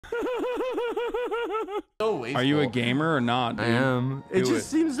So wasteful. Are you a gamer or not, dude? I am. It just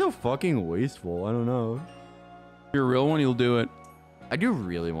seems so fucking wasteful. I don't know. If you're a real one, you'll do it. I do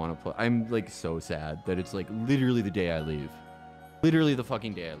really want to play. I'm like so sad that it's like literally the day I leave. Literally the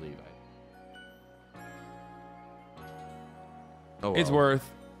fucking day I leave. Oh, It's worth.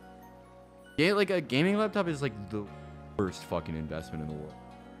 Yeah, like a gaming laptop is like the worst fucking investment in the world.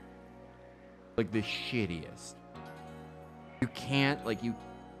 Like the shittiest. You can't like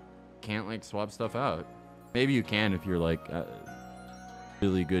swap stuff out. Maybe you can if you're like a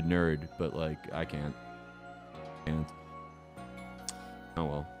really good nerd, but like I can't. Oh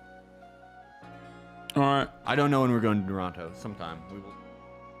well. All right. I don't know when we're going to Toronto. Sometime we will.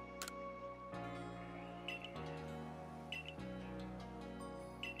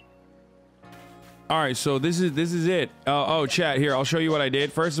 All right, so this is it. Oh, chat here. I'll show you what I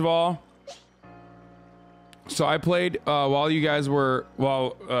did. First of all, so I played while you guys were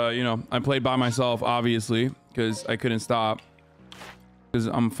you know, I played by myself, obviously, because I couldn't stop because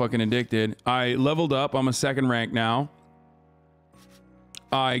I'm fucking addicted. I leveled up. I'm a 2nd rank now.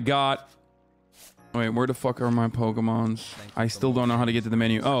 I got. Wait, where the fuck are my Pokemons? I still don't know how to get to the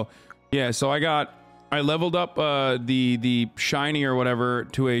menu. Oh, yeah. So I leveled up the shiny or whatever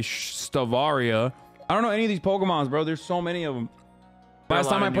to a Stavaria. I don't know any of these Pokemons, bro. There's so many of them. Last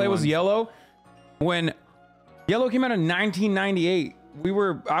time I played was Yellow. When Yellow came out in 1998,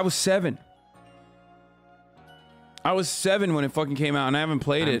 I was 7. I was 7 when it fucking came out, and I haven't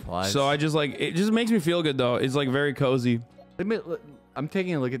played it. So I just like it. Just makes me feel good though. It's like very cozy. I'm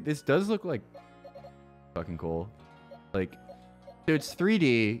taking a look at this. Does look like fucking cool. Like, dude, it's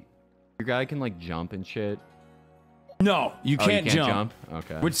 3D. Your guy can like jump and shit. No, you can't, jump.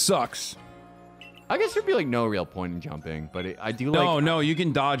 Okay. Which sucks. I guess there'd be like no real point in jumping, but I do like. No, you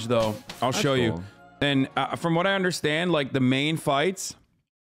can dodge though. I'll show you. And from what I understand, like the main fights,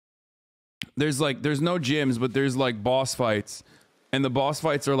 there's no gyms, but there's like boss fights, and the boss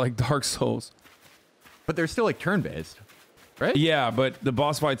fights are like Dark Souls. But they're still like turn-based, right? Yeah, but the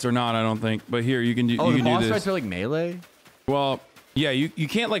boss fights are not. I don't think. But here you can do. Oh, you the can do boss this. fights are like melee. Well, yeah, you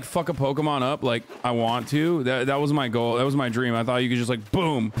can't like fuck a Pokemon up like I want to. That was my goal. That was my dream. I thought you could just like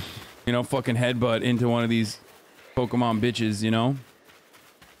boom, you know, fucking headbutt into one of these Pokemon bitches, you know?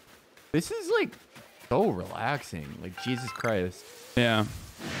 This is like so relaxing. Like Jesus Christ. Yeah.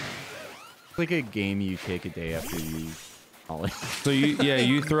 It's like a game you take a day after you. So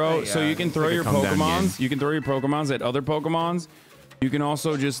you throw. So you can throw your Pokemons. You can throw your Pokemons at other Pokemons. You can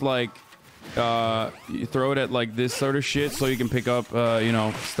also just like. You throw it at like this sort of shit so you can pick up you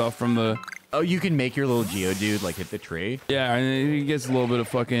know, stuff from the. Oh, you can make your little Geodude like hit the tree. Yeah, and he gets a little bit of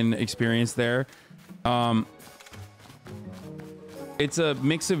fucking experience there. It's a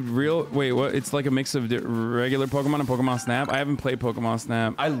mix of what? It's like a mix of regular Pokemon and Pokemon Snap. I haven't played Pokemon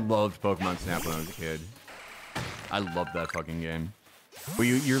Snap. I loved Pokemon Snap when I was a kid. I loved that fucking game. Where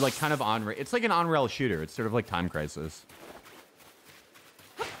you're like kind of on. It's like an on-rail shooter. It's sort of like Time Crisis.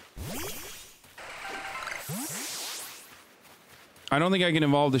 I don't think I can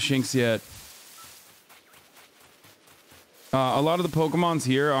evolve the Shinx yet. A lot of the Pokemons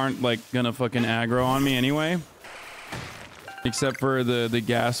here aren't like gonna fucking aggro on me anyway. Except for the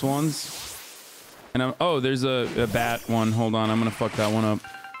gas ones. And oh, there's a bat one. Hold on, I'm gonna fuck that one up.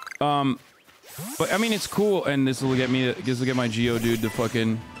 But I mean, it's cool, and this will get my Geodude to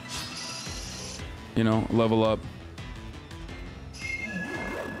fucking, you know, level up.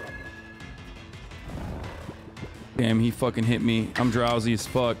 Damn, he fucking hit me. I'm drowsy as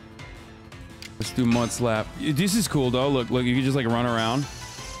fuck. Let's do Mud Slap. This is cool though. Look, you can just like run around.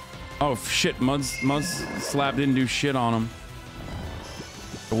 Oh shit, Mud Slap didn't do shit on him.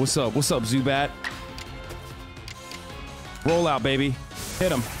 But what's up, Zubat? Roll out, baby.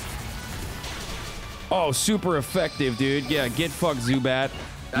 Hit him. Oh, super effective, dude. Yeah, get fucked, Zubat.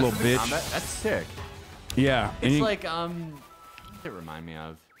 Little bitch. Combat? That's sick. Yeah. It's like what does it remind me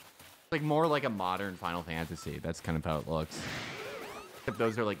of? Like more like a modern Final Fantasy. That's kind of how it looks. Except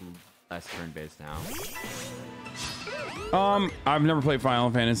those are like less turn-based now. I've never played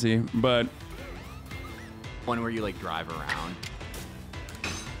Final Fantasy, but one where you like drive around,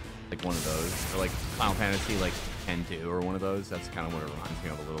 like one of those, or like Final Fantasy like 10-2 or one of those. That's kind of what it reminds me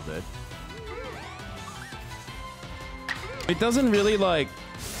of a little bit. It doesn't really like.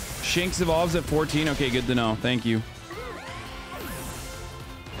 Shinx evolves at 14. Okay, good to know. Thank you.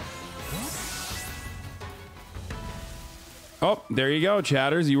 Oh, there you go,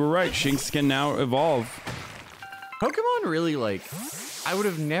 chatters. You were right. Shinx can now evolve. Pokemon really, like, I would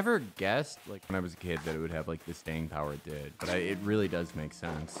have never guessed, like, when I was a kid that it would have, like, the staying power it did. But it really does make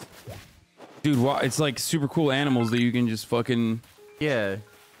sense. Dude, it's like super cool animals that you can just fucking... Yeah.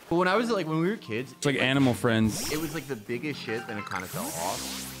 But when I was like, when we were kids, It's like Animal Friends. It was like the biggest shit, then it kind of fell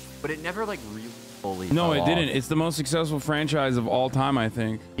off. But it never like really fully No, fell it off. didn't. It's the most successful franchise of all time, I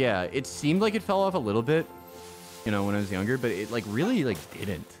think. Yeah, it seemed like it fell off a little bit, you know, when I was younger, but it like really like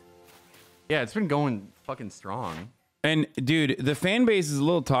didn't. Yeah, it's been going fucking strong. And dude, the fan base is a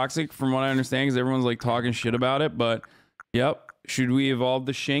little toxic from what I understand because everyone's like talking shit about it. But yep, should we evolve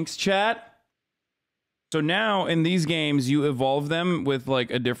the Shanks chat? So now in these games, you evolve them with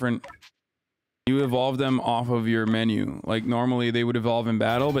like a different. You evolve them off of your menu. Like normally they would evolve in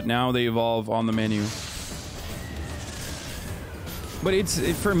battle, but now they evolve on the menu. But it's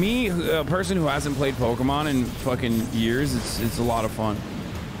for me, a person who hasn't played Pokemon in fucking years, it's a lot of fun.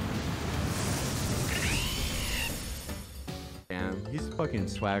 Damn, he's fucking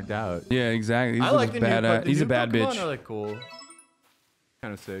swagged out. Yeah, exactly. He's I like the bad. He's a bad Pokemon bitch. Are like cool.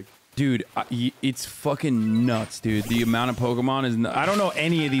 Kind of sick. Dude, it's fucking nuts, dude. The amount of Pokemon is... I don't know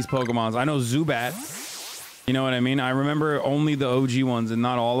any of these Pokemons. I know Zubat. You know what I mean? I remember only the OG ones and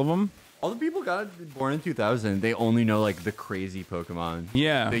not all of them. All the people got born in 2000, they only know like the crazy Pokemon.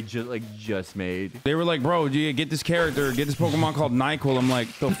 Yeah. They just made. They were like, bro, get this character, get this Pokemon called NyQuil. I'm like,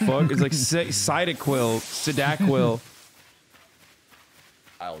 the fuck? It's like Cyndaquil.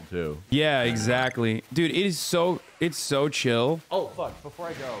 I'll do. Yeah, exactly. Dude, it's so chill. Oh, fuck. Before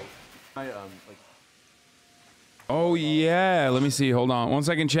I go, like... Oh, yeah. Let me see. Hold on. 1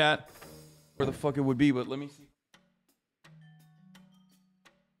 second, chat. Where the fuck it would be, but let me see.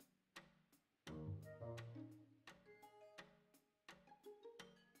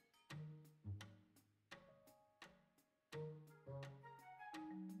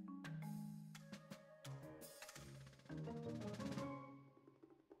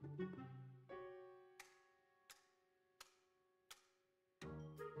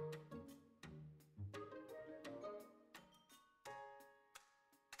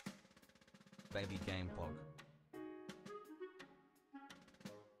 Baby game pog.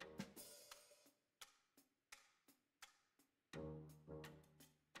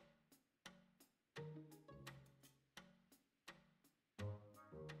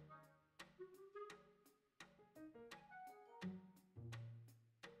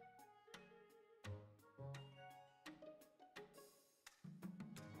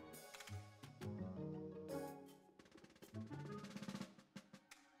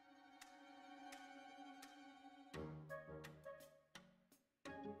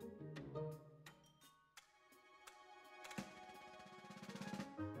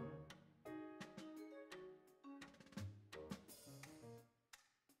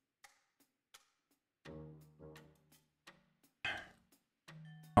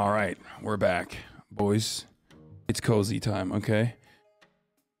 All right, we're back, boys. It's cozy time, okay?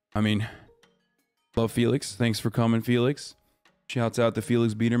 I mean, love Felix. Thanks for coming, Felix. Shouts out to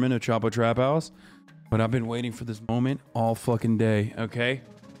Felix Biederman of Chapo Trap House. But I've been waiting for this moment all fucking day, okay?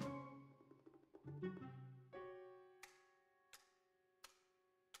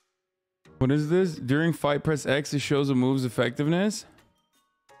 What is this? During fight, press X, it shows a move's effectiveness.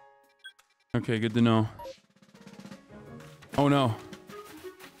 Okay, good to know. Oh no.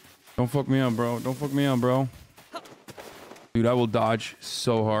 Don't fuck me up, bro. Don't fuck me up, bro. Dude, I will dodge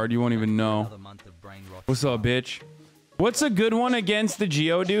so hard. You won't even know. What's up, bitch? What's a good one against the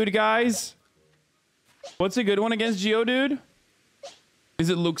Geodude, guys? What's a good one against Geodude? Is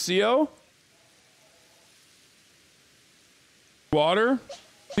it Luxio? Water?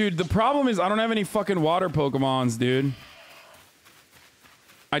 Dude, the problem is I don't have any fucking water Pokemons, dude.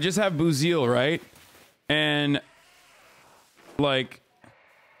 I just have Buzeal, right? And... like...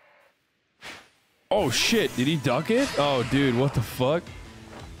 oh shit, did he duck it? Oh dude, what the fuck?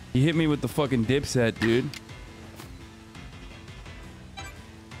 He hit me with the fucking dipset, dude.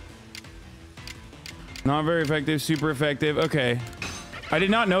 Not very effective, super effective. Okay. I did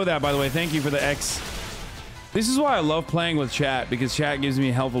not know that, by the way. Thank you for the X. This is why I love playing with chat, because chat gives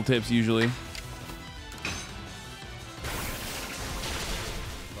me helpful tips usually.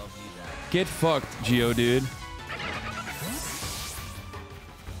 Get fucked, Geodude.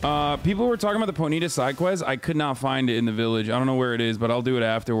 People were talking about the Ponyta side quest. I could not find it in the village. I don't know where it is, but I'll do it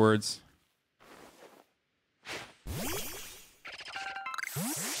afterwards.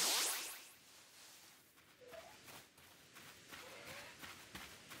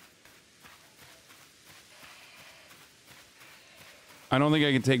 I don't think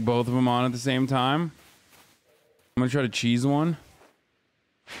I can take both of them on at the same time. I'm gonna try to cheese one.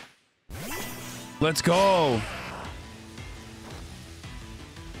 Let's go.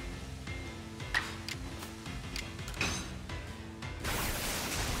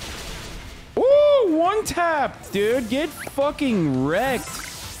 Ooh, one tap, dude. Get fucking wrecked.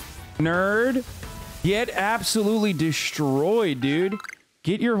 Nerd. Get absolutely destroyed, dude.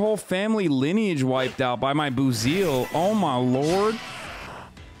 Get your whole family lineage wiped out by my Buzeal. Oh my lord.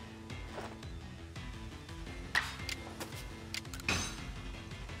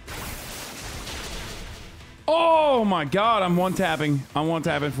 Oh my god, I'm one-tapping. I'm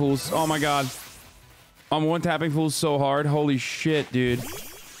one-tapping fools. Oh my god. I'm one-tapping fools so hard. Holy shit, dude.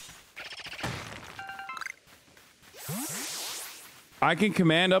 I can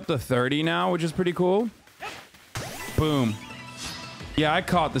command up to 30 now, which is pretty cool. Boom. Yeah, I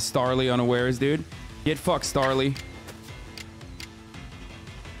caught the Starly unawares, dude. Get fucked, Starly.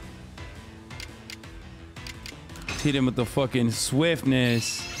 Hit him with the fucking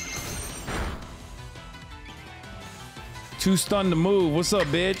swiftness. Too stunned to move. What's up,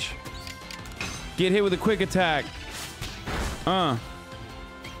 bitch? Get hit with a quick attack. I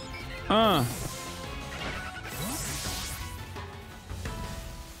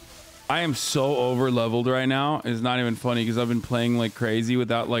am so over leveled right now. It's not even funny because I've been playing like crazy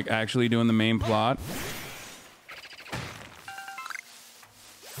without like actually doing the main plot.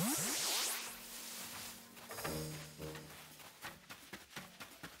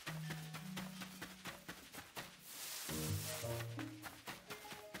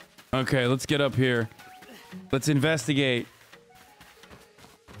 Okay, let's get up here. Let's investigate.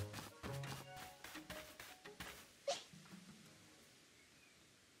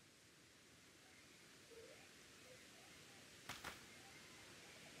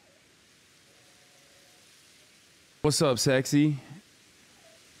 What's up, sexy?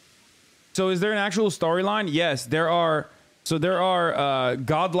 So is there an actual storyline? Yes, there are. So there are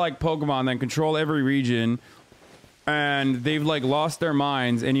godlike Pokemon that control every region, and they've like lost their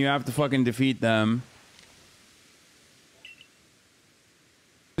minds, and you have to fucking defeat them.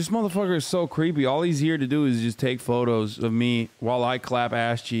 This motherfucker is so creepy. All he's here to do is just take photos of me while I clap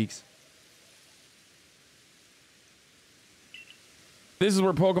ass cheeks. This is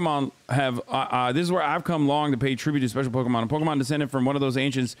where Pokemon have, this is where I've come long to pay tribute to special Pokemon. A Pokemon descended from one of those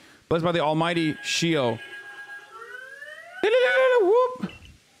ancients, blessed by the almighty Shio. Whoop.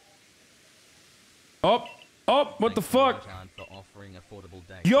 Oh, what the fuck?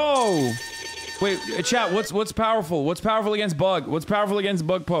 Yo! Wait, chat, what's powerful? What's powerful against Bug? What's powerful against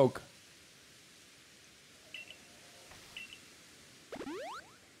Bug Poke?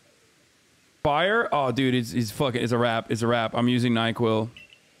 Fire? Oh, dude, it's fucking, it's a wrap. It's a wrap. I'm using NyQuil.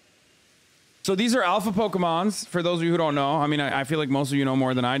 So these are alpha Pokemons, for those of you who don't know. I mean, I feel like most of you know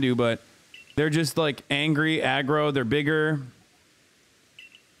more than I do, but they're just like angry, aggro, they're bigger.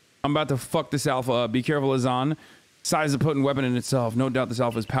 I'm about to fuck this alpha up. Be careful, Hasan. Size is a potent weapon in itself. No doubt this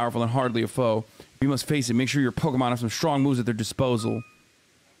alpha is powerful and hardly a foe. You must face it. Make sure your Pokemon have some strong moves at their disposal.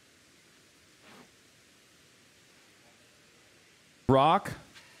 Rock.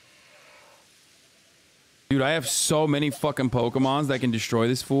 Dude, I have so many fucking Pokemons that can destroy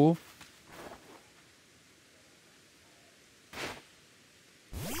this fool.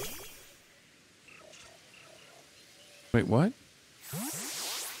 Wait, what?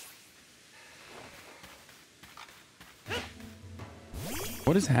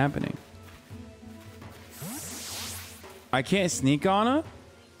 What is happening? I can't sneak on her?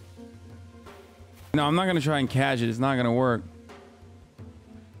 No, I'm not gonna try and catch it. It's not gonna work.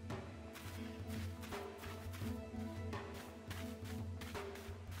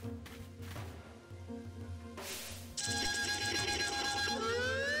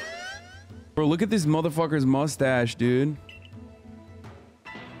 Bro, look at this motherfucker's mustache, dude.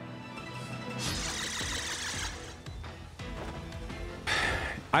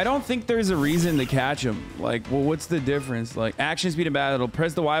 I don't think there's a reason to catch him. Like, well, what's the difference? Like, action speed in battle.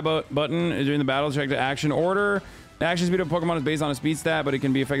 Press the Y button during the battle to check the action order. The action speed of Pokemon is based on a speed stat, but it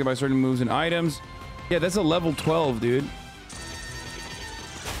can be affected by certain moves and items. Yeah, that's a level 12, dude.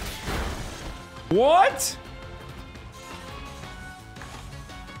 What?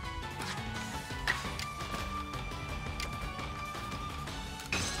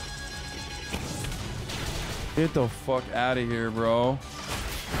 Get the fuck out of here, bro.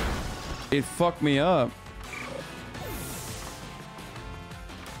 It fucked me up.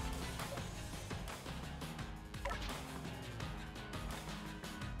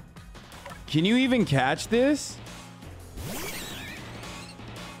 Can you even catch this?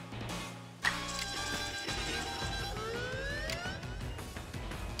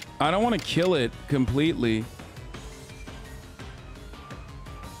 I don't want to kill it completely.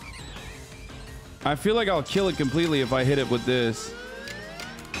 I feel like I'll kill it completely if I hit it with this.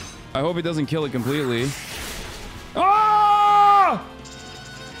 I hope it doesn't kill it completely. Ah!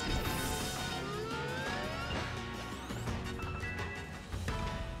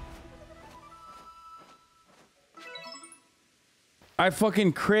 I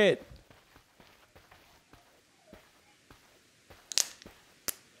fucking crit.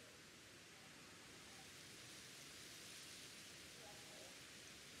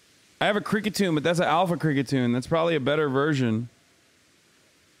 I have a Cricketune, but that's an alpha Cricketune. That's probably a better version.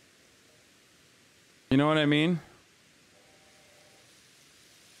 You know what I mean?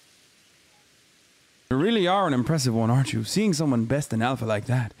 You really are an impressive one, aren't you? Seeing someone best in alpha like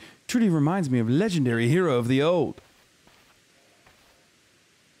that truly reminds me of legendary hero of the old.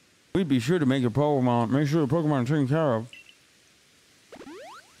 We'd be sure to make your Pokemon, make sure the Pokemon are taken care of.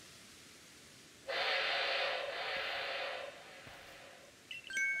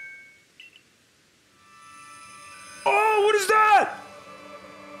 Oh, what is that?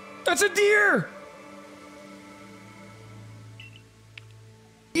 That's a deer.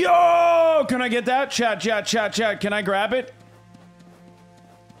 Yo, can I get that? Chat, chat, chat, chat. Can I grab it?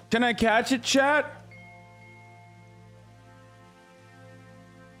 Can I catch it, chat?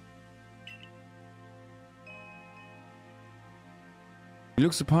 He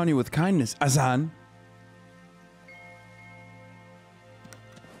looks upon you with kindness, Hasan.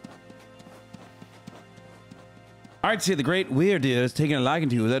 I'd say the great Weirdeer has taken a liking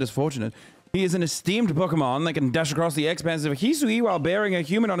to you. That is fortunate. He is an esteemed Pokemon that can dash across the expanse of Hisui while bearing a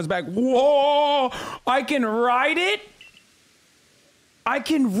human on his back. Whoa! I can ride it? I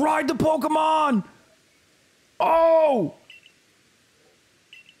can ride the Pokemon! Oh!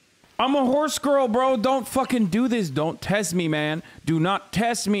 I'm a horse girl, bro. Don't fucking do this. Don't test me, man. Do not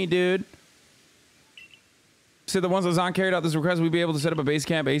test me, dude. So the ones that Zon carried out this request, we'd be able to set up a base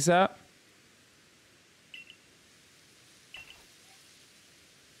camp ASAP.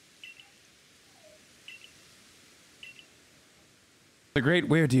 The great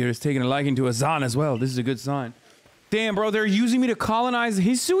Weirdeer is taking a liking to Hasan as well. This is a good sign. Damn, bro, they're using me to colonize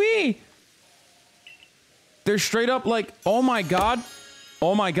Hisui. They're straight up like, oh my god.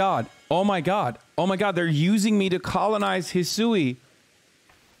 Oh my god. Oh my god. Oh my god. They're using me to colonize Hisui.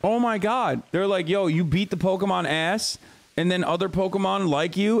 Oh my god. They're like, yo, you beat the Pokemon ass, and then other Pokemon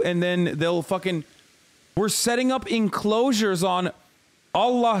like you, and then they'll fucking... We're setting up enclosures on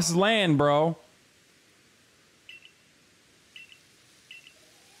Allah's land, bro.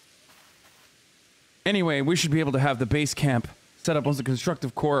 Anyway, we should be able to have the base camp set up once the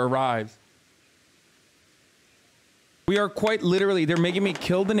constructive core arrives. We are quite literally, they're making me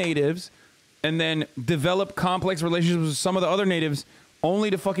kill the natives and then develop complex relationships with some of the other natives only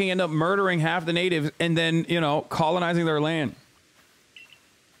to fucking end up murdering half the natives and then, you know, colonizing their land.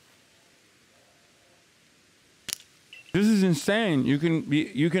 This is insane. You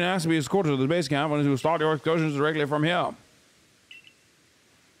can ask to be escorted to the base camp and to start your excursions directly from here.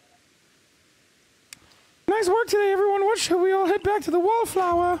 Nice work today, everyone. What shall we all head back to the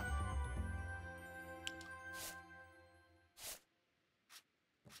wallflower?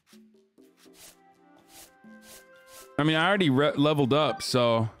 I mean, I already leveled up,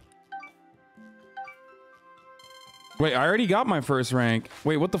 so... Wait, I already got my first rank.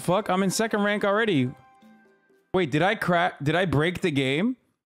 Wait, what the fuck? I'm in second rank already. Wait, did I break the game?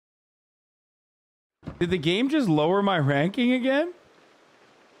 Did the game just lower my ranking again?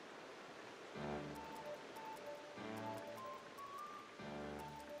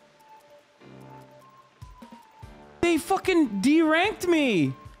 They fucking deranked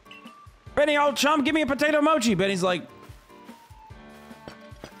me. Benny, old chum, give me a potato mochi. Benny's like...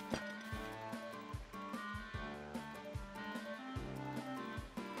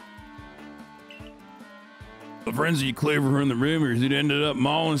 The frenzy clever in the rumors, it ended up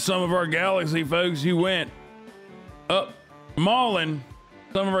mauling some of our galaxy folks who went up mauling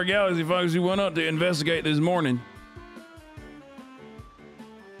some of our galaxy folks who went up to investigate this morning.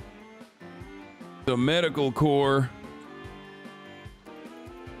 The medical corps.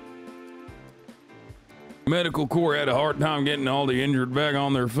 Medical corps had a hard time getting all the injured back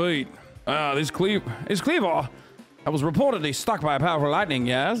on their feet. This Cleaver, I was reportedly struck by a powerful lightning,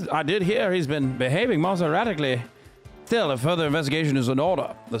 yes. I did hear he's been behaving most erratically. Still, if further investigation is in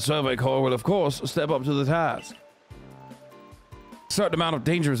order, the Survey Corps will, of course, step up to the task. A certain amount of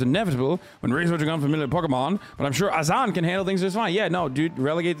danger is inevitable when researching unfamiliar Pokemon, but I'm sure Hasan can handle things just fine. Yeah, no, dude,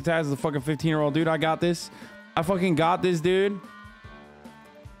 relegate the task as a fucking 15-year-old dude. I got this. I fucking got this, dude.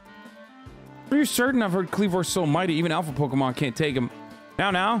 Are you certain? I've heard Cleavor's so mighty, even alpha Pokemon can't take him.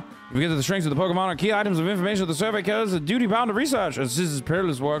 Now, if we get to the strengths of the Pokemon are key items of information of the Survey Corps is a duty-bound to research. As this is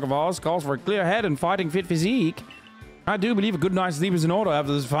perilous work of ours, calls for a clear head and fighting fit physique. I do believe a good night's sleep is in order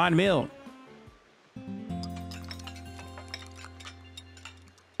after this fine meal.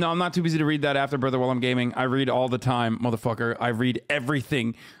 No, I'm not too busy to read that after, brother, while I'm gaming. I read all the time, motherfucker. I read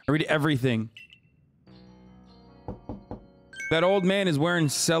everything. I read everything. That old man is wearing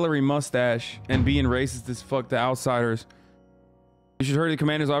celery mustache and being racist as fuck to outsiders. You should hurry to the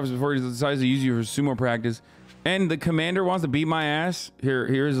commander's office before he decides to use you for sumo practice. And the commander wants to beat my ass.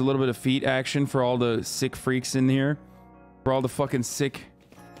 Here's a little bit of feet action for all the sick freaks in here. For all the fucking sick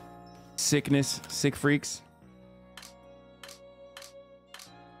freaks.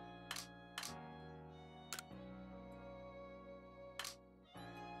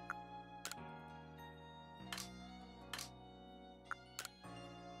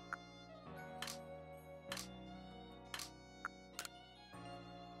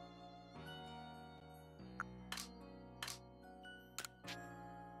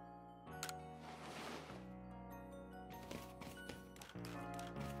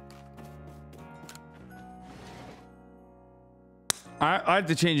 I have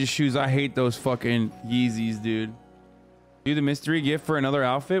to change his shoes. I hate those fucking Yeezys, dude. Do the mystery gift for another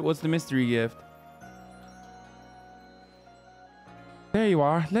outfit? What's the mystery gift? There you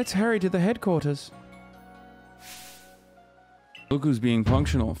are. Let's hurry to the headquarters. Look who's being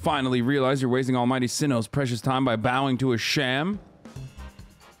punctual. Finally realize you're wasting Almighty Sinnoh's precious time by bowing to a sham.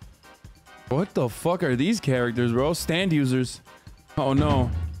 What the fuck are these characters, bro? Stand users. Oh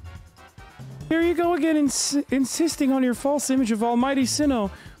no. Here you go again, insisting on your false image of Almighty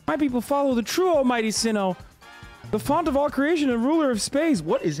Sinnoh. My people follow the true Almighty Sinnoh, the font of all creation and ruler of space.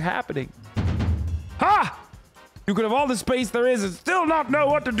 What is happening? Ha! You could have all the space there is and still not know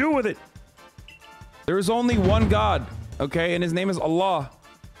what to do with it. There is only one God, okay? And his name is Allah.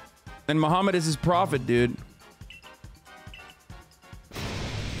 And Muhammad is his prophet, dude.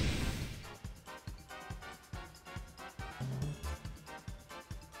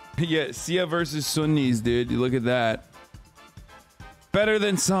 Yeah, Shia versus Sunnis, dude. You look at that. Better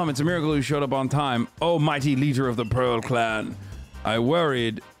than some. It's a miracle you showed up on time. Oh, mighty leader of the Pearl Clan. I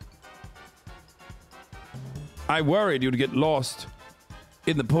worried you'd get lost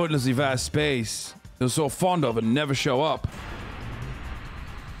in the pointlessly vast space you're so fond of and never show up.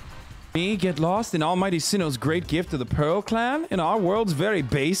 Me get lost in Almighty Sinnoh's great gift to the Pearl Clan? In our world's very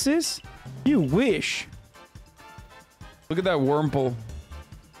basis? You wish. Look at that wormhole.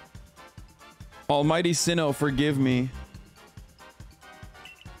 Almighty Sinnoh, forgive me.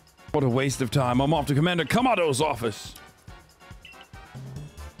 What a waste of time. I'm off to Commander Kamado's office.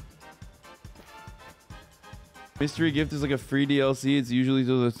 Mystery gift is like a free DLC. It's usually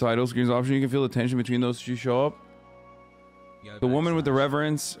to the title screen's option. You can feel the tension between those two show up. The woman with the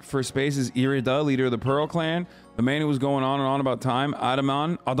reverence for space is Irida, leader of the Pearl Clan. The man who was going on and on about time,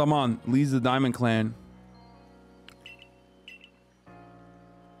 Adaman, leads the Diamond Clan.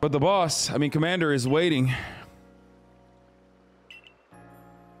 But the boss, commander, is waiting.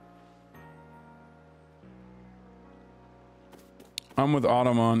 I'm with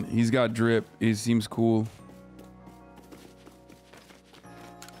Ottoman. He's got drip. He seems cool.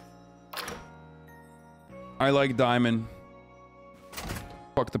 I like Diamond.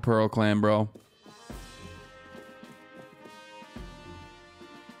 Fuck the Pearl Clan, bro.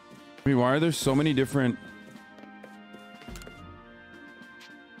 Wait, why are there so many different...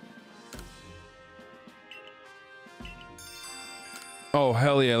 Oh,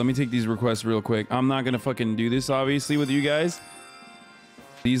 hell yeah. Let me take these requests real quick. I'm not gonna fucking do this, obviously, with you guys.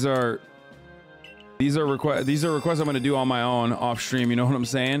 These are requests I'm gonna do on my own off stream, you know what I'm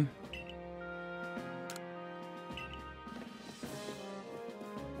saying?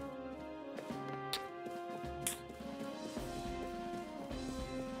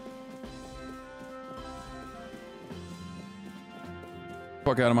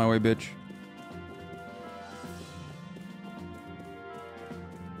 Fuck out of my way, bitch.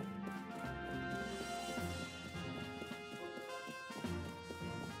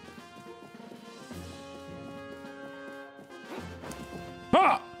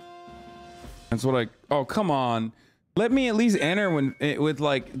 That's what oh, come on. Let me at least enter with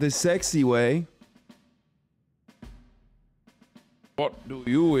like the sexy way. What do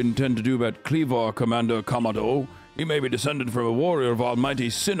you intend to do about Cleaver, Commander Kamado? He may be descended from a warrior of Almighty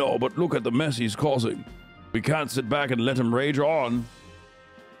Sinnoh, but look at the mess he's causing. We can't sit back and let him rage on.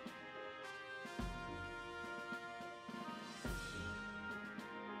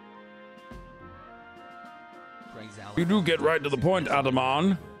 You do get right to the point,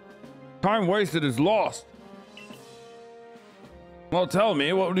 Adaman. Time wasted is lost. Well, tell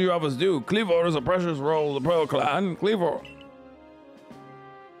me, what do you have us do? Cleaver is a precious role of the Pearl Clan. Cleaver.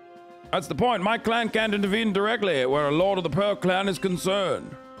 That's the point. My clan can't intervene directly where a lord of the Pearl Clan is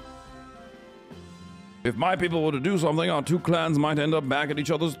concerned. If my people were to do something, our two clans might end up back at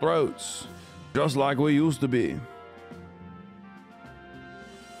each other's throats. Just like we used to be.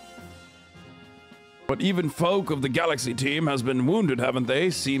 But even folk of the Galaxy team has been wounded, haven't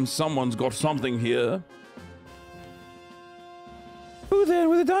they? Seems someone's got something here. Who then?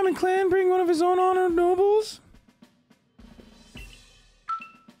 Would the Diamond Clan bring one of his own honored nobles?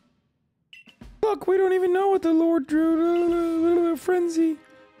 Look, we don't even know what the Lord drew. Frenzy.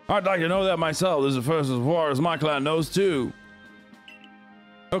 I'd like to know that myself. This is the first as far as my clan knows too.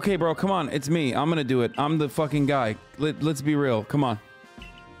 Okay, bro, come on. It's me. I'm gonna do it. I'm the fucking guy. Let's be real. Come on.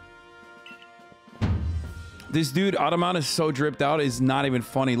 This dude, Ataman, is so dripped out. It's not even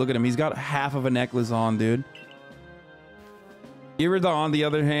funny. Look at him. He's got half of a necklace on, dude. Irida, on the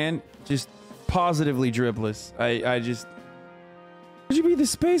other hand, just positively dripless. I just... Would you be the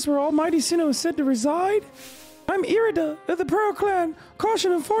space where Almighty Sinnoh is said to reside? I'm Irida of the Pearl Clan.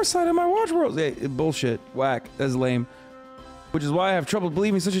 Caution and foresight in my watch world. Hey, bullshit. Whack. That's lame. Which is why I have trouble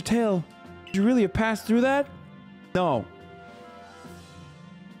believing such a tale. Did you really have passed through that? No.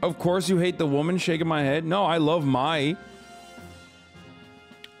 Of course you hate the woman, shaking my head. No, I love Mai.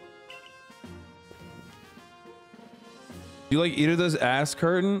 You like Irida's ass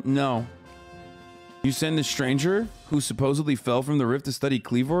curtain? No. You send the stranger who supposedly fell from the rift to study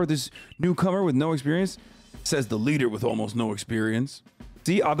Cleavor, this newcomer with no experience? Says the leader with almost no experience.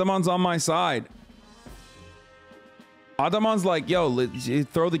 See, Adaman's on my side. Adaman's like, yo, let's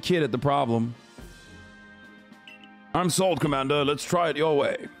throw the kid at the problem. I'm sold, Commander. Let's try it your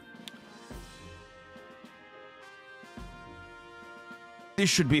way. This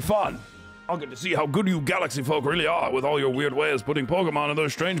should be fun. I'll get to see how good you Galaxy folk really are with all your weird ways, putting Pokemon in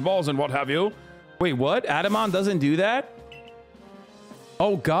those strange balls and what have you. Wait, what? Adamant doesn't do that?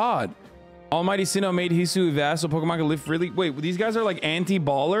 Oh, God. Almighty Sinnoh made Hisu vast so Pokemon can live freely. Wait, these guys are like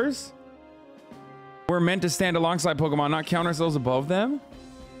anti-ballers? We're meant to stand alongside Pokemon, not count ourselves above them?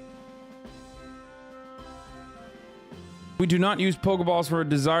 We do not use Pokeballs for a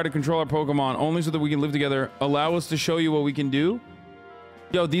desire to control our Pokemon, only so that we can live together. Allow us to show you what we can do.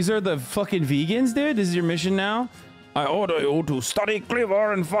 Yo, these are the fucking vegans, dude? This is your mission now? I order you to study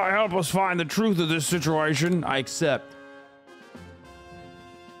Cleavor and help us find the truth of this situation. I accept.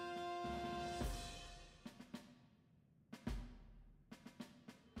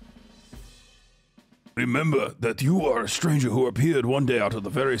 Remember that you are a stranger who appeared one day out of the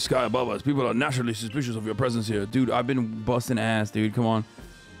very sky above us. People are naturally suspicious of your presence here. Dude, I've been busting ass, dude. Come on.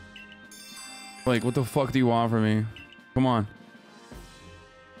 Like, what the fuck do you want from me? Come on.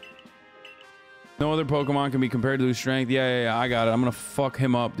 No other Pokemon can be compared to his strength. Yeah, I got it. I'm gonna fuck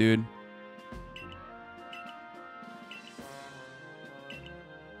him up, dude.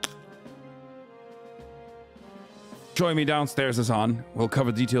 Join me downstairs, Hasan. We'll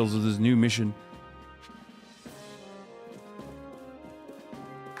cover details of this new mission.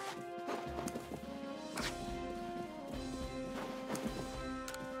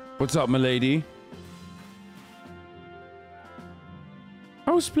 What's up, milady?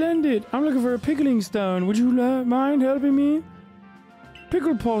 Oh, splendid. I'm looking for a pickling stone. Would you mind helping me?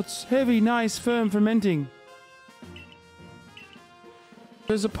 Pickle pots. Heavy, nice, firm, fermenting.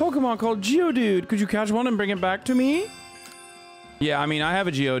 There's a Pokemon called Geodude. Could you catch one and bring it back to me? Yeah, I mean, I have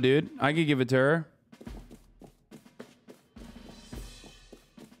a Geodude. I could give it to her.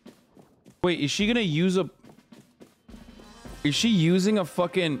 Wait, is she gonna use a... Is she using a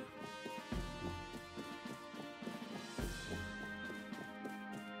fucking...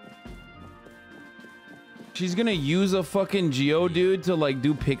 She's gonna use a fucking Geodude to like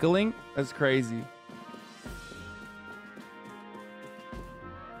do pickling? That's crazy.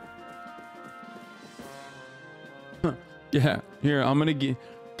 Yeah, here, I'm gonna get...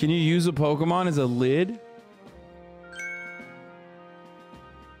 Can you use a Pokemon as a lid?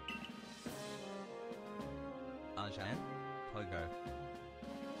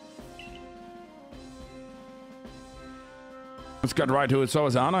 Let's get right to it. So,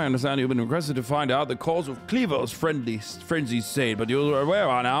 Hasan, I understand you've been requested to find out the cause of Cleavor's frenzy state, but you're aware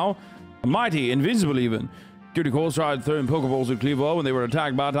by now, mighty, invincible even. Security calls tried throwing Pokeballs at Cleavor when they were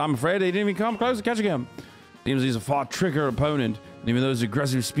attacked, but I'm afraid they didn't even come close to catching him. Seems he's a far trickier opponent, and even those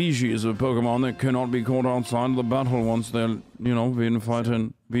aggressive species of Pokemon that cannot be caught outside of the battle once they're, you know,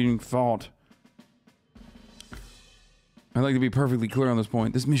 being fought. I'd like to be perfectly clear on this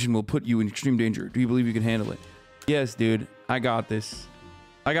point. This mission will put you in extreme danger. Do you believe you can handle it? Yes, dude. I got this.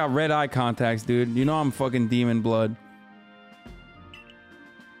 I got red eye contacts, dude. You know I'm fucking demon blood.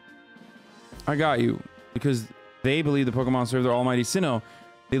 I got you. Because they believe the Pokemon serve their almighty Sinnoh.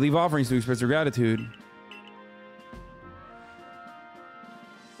 They leave offerings to express their gratitude.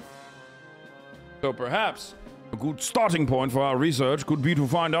 So perhaps a good starting point for our research could be to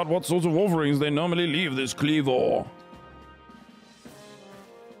find out what sorts of offerings they normally leave this Cleavor.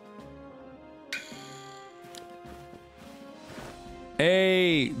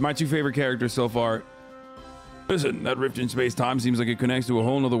 Hey, my two favorite characters so far. Listen, that rift in space-time seems like it connects to a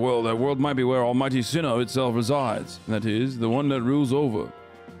whole nother world. That world might be where Almighty Sinnoh itself resides. That is, the one that rules over.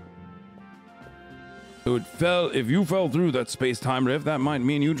 So if you fell through that space-time rift, that might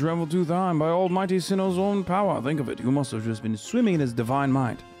mean you traveled through time by Almighty Sinnoh's own power. Think of it, you must have just been swimming in his divine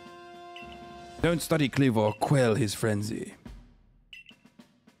might. Don't study Cleavor, quell his frenzy.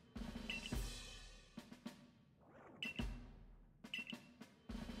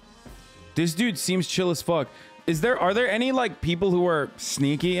 This dude seems chill as fuck. Are there any like people who are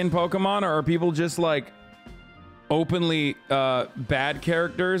sneaky in Pokemon, or are people just like openly bad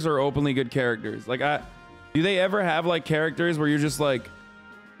characters or openly good characters? Like, do they ever have like characters where you're just like,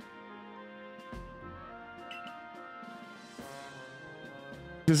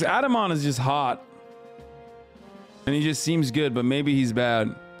 because Adamon is just hot and he just seems good, but maybe he's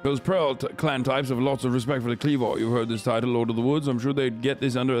bad. Those Pearl clan types have lots of respect for the Cleavor. You've heard this title, Lord of the Woods. I'm sure they'd get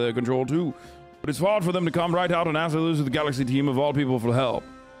this under their control too. But it's hard for them to come right out and ask those of the Galaxy team of all people for help.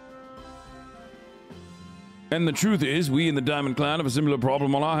 And the truth is, we in the Diamond Clan have a similar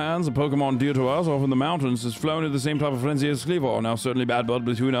problem on our hands. A Pokemon dear to us off in the mountains has flown into the same type of frenzy as Cleavor. Now, certainly bad blood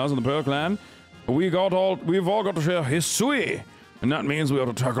between us and the Pearl Clan, but we've all got to share history, and that means we ought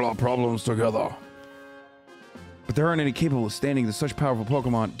to tackle our problems together. But there aren't any capable of standing to such powerful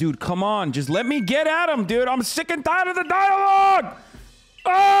Pokemon. Dude, come on, just let me get at him, dude. I'm sick and tired of the dialogue!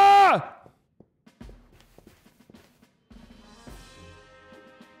 Ah!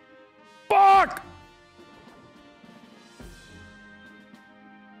 Fuck!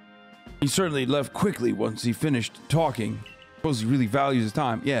 He certainly left quickly once he finished talking. Suppose he really values his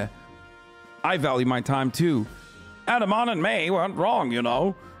time. Yeah, I value my time too. Adamon and May weren't wrong, you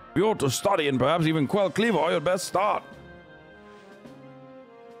know. You ought to study and perhaps even quell Cleavor, your best start.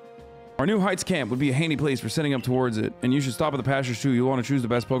 Our new Heights camp would be a handy place for setting up towards it, and you should stop at the pastures too. You'll want to choose the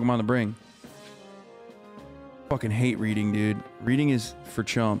best Pokemon to bring. Fucking hate reading, dude. Reading is for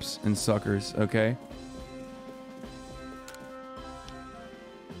chumps and suckers, okay?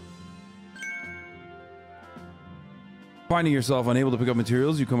 Finding yourself unable to pick up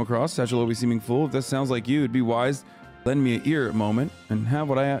materials you come across, satchel always seeming full. If that sounds like you, it'd be wise. Lend me an ear a moment and have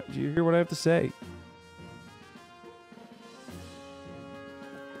what do you hear what I have to say?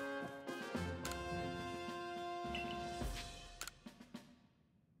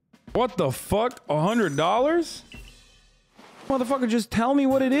 What the fuck? $100? Motherfucker, just tell me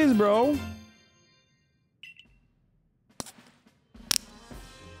what it is, bro.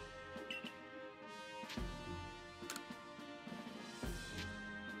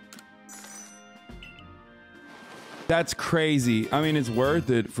 That's crazy. I mean, it's worth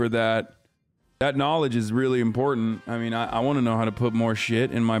it for that. That knowledge is really important. I mean, I want to know how to put more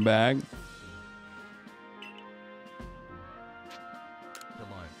shit in my bag.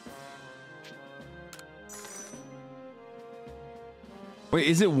 Wait,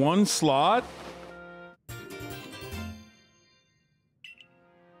 is it one slot?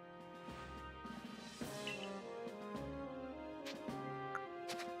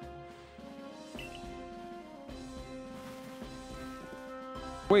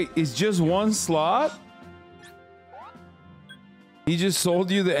 Wait, it's just one slot? He just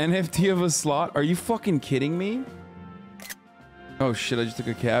sold you the NFT of a slot? Are you fucking kidding me? Oh shit, I just took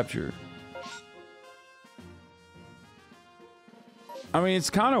a capture. I mean, it's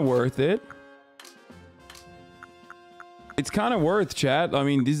kind of worth it. It's kind of worth, chat. I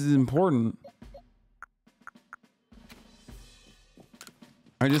mean, this is important.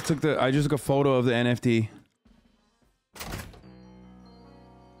 I just took a photo of the NFT.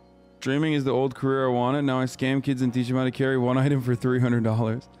 Streaming is the old career I wanted. Now I scam kids and teach them how to carry one item for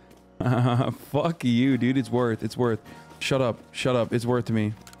 $300. Fuck you, dude. It's worth. It's worth. Shut up. Shut up. It's worth to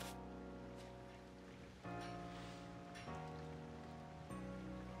me.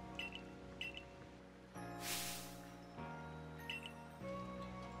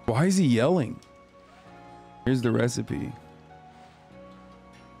 Why is he yelling? Here's the recipe.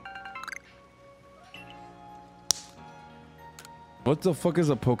 What the fuck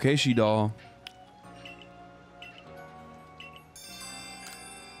is a Pokeshi doll?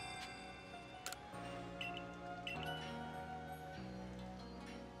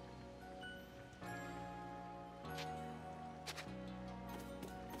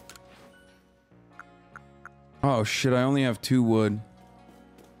 Oh shit, I only have 2 wood.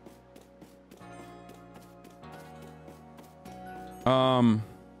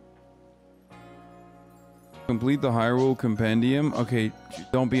 Complete the Hyrule Compendium. Okay,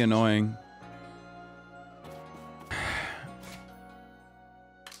 don't be annoying.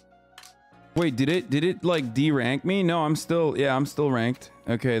 Wait, did it like de-rank me? No, I'm still ranked.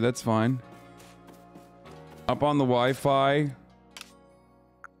 Okay, that's fine. Up on the Wi-Fi.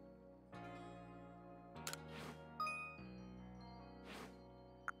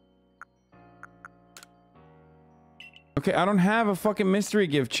 Okay, I don't have a fucking mystery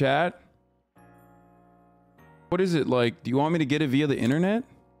gift, chat. What is it like? Do you want me to get it via the internet?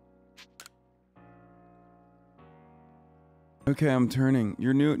 Okay, I'm turning.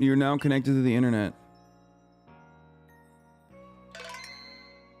 You're now connected to the internet.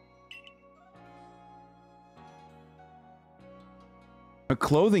 A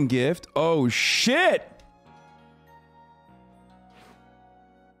clothing gift? Oh shit!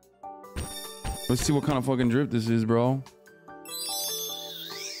 Let's see what kind of fucking drip this is, bro.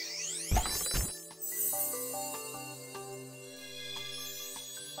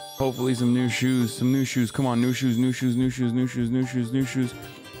 Hopefully some new shoes. Some new shoes. Come on, new shoes, new shoes, new shoes, new shoes, new shoes, new shoes.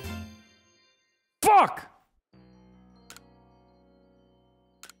 Fuck!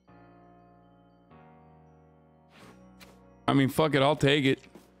 I mean, fuck it, I'll take it.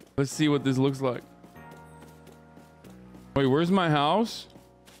 Let's see what this looks like. Wait, where's my house?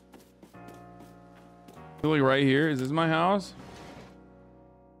 Like right here. Is this my house?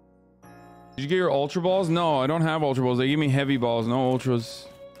 Did you get your ultra balls? No, I don't have ultra balls. They give me heavy balls, no ultras.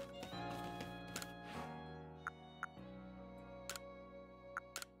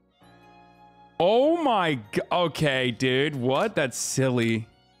 Oh my god. Okay, dude. What? That's silly.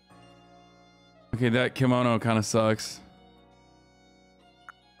 Okay, that kimono kind of sucks.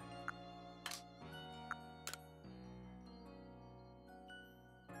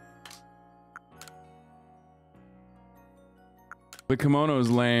 The kimono is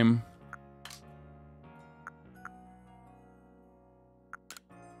lame.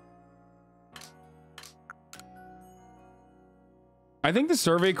 I think the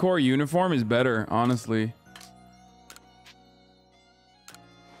Survey Corps uniform is better, honestly.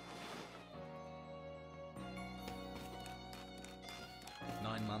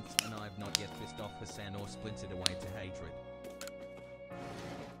 Nine months and I've not yet pissed off Hasan or splintered away to hatred.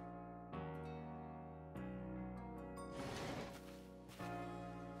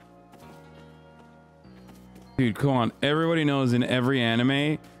 Dude, come on. Everybody knows in every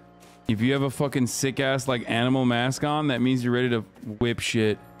anime, if you have a fucking sick ass like animal mask on, that means you're ready to whip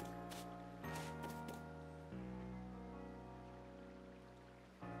shit.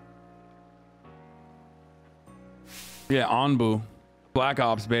 Yeah, Anbu. Black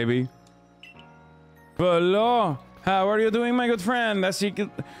Ops, baby. Hello. How are you doing, my good friend? That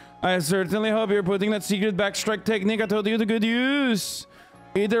secret. I certainly hope you're putting that secret backstrike technique I told you to good use.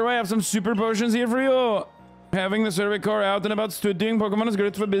 Either way, I have some super potions here for you. Having the Survey Corps out and about studying Pokemon is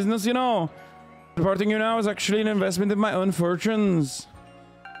great for business, you know. Departing you now is actually an investment in my own fortunes.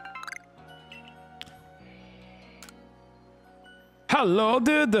 Hello,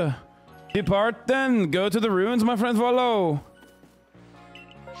 dude. Depart then. Go to the ruins, my friend. Follow.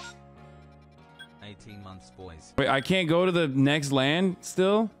 18 months, boys. Wait, I can't go to the next land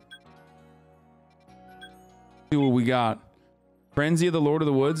still? See what we got. Frenzy of the Lord of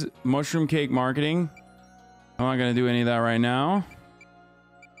the Woods. Mushroom Cake Marketing. I'm not gonna do any of that right now.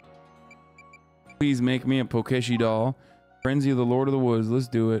 Please make me a Pokeshi doll. Frenzy of the Lord of the Woods. Let's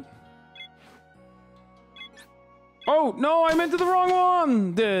do it. Oh, no, I meant to the wrong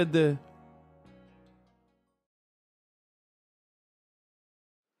one. Dead. The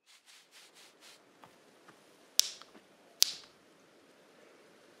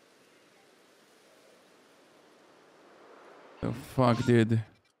fuck, dude.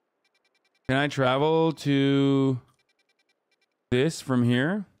 Can I travel to this from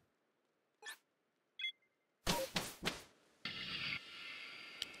here?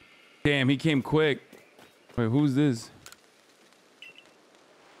 Damn, he came quick. Wait, who's this?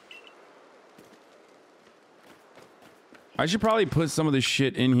 I should probably put some of this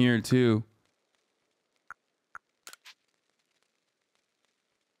shit in here too.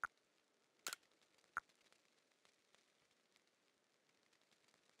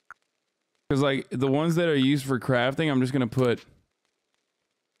 Because like the ones that are used for crafting, I'm just going to put.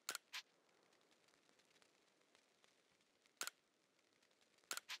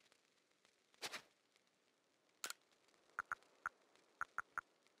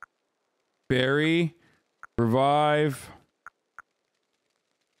 Berry, revive.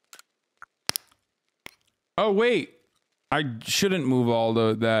 Oh, wait. I shouldn't move all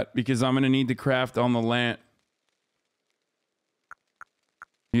that because I'm going to need to craft on the land.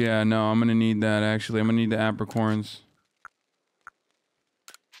 Yeah, no, I'm gonna need that actually. I'm gonna need the apricorns.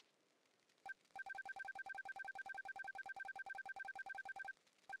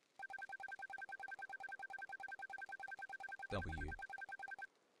 W.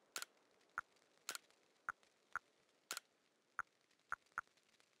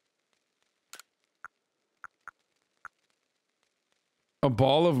 A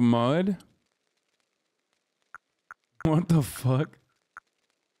ball of mud? What the fuck?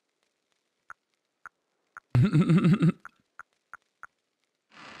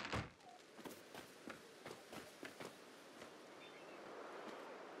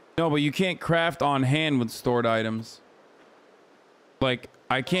 No, but you can't craft on hand with stored items. Like,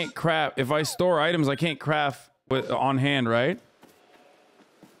 I can't craft. If I store items, I can't craft with on hand, right?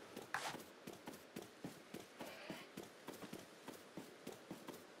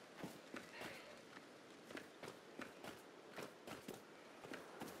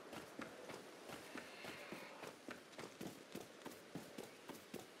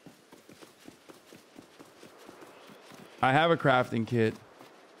 I have a crafting kit.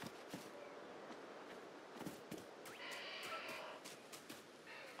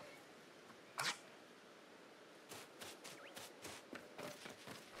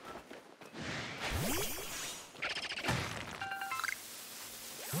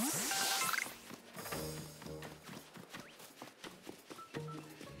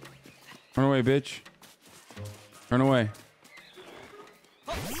 Run away, bitch. Run away.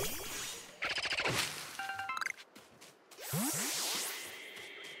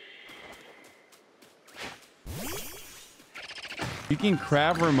 You can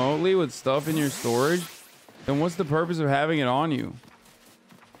craft remotely with stuff in your storage? Then what's the purpose of having it on you?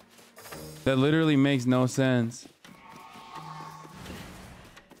 That literally makes no sense.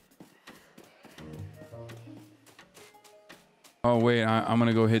 Oh wait, I'm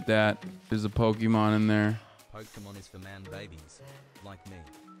gonna go hit that. There's a Pokemon in there. Pokemon is for man babies, like me.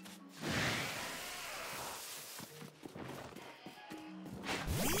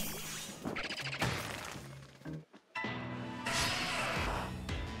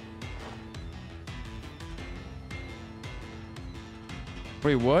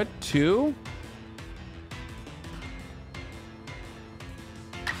 Wait, what? 2?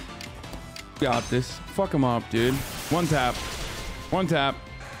 Got this. Fuck him up, dude. One tap. One tap.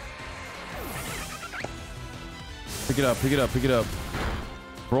 Pick it up, pick it up, pick it up.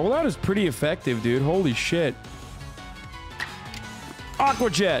 Rollout is pretty effective, dude. Holy shit. Aqua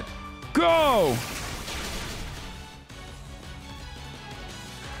Jet. Go!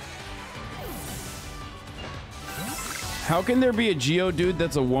 How can there be a Geodude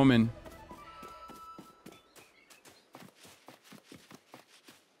that's a woman?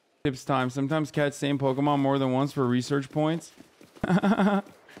 Tips time. Sometimes catch same Pokemon more than once for research points. Yeah,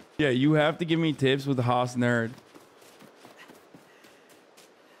 you have to give me tips with Haas Nerd.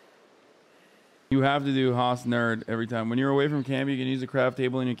 You have to do Haas Nerd every time. When you're away from camp, you can use the craft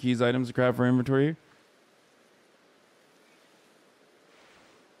table and your keys items to craft for inventory.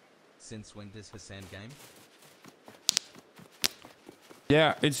 Since when does Hasan game?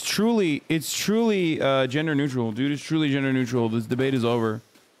 Yeah, it's truly gender neutral. Dude, it's truly gender neutral. This debate is over.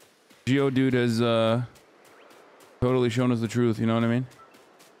 Geodude has totally shown us the truth, you know what I mean?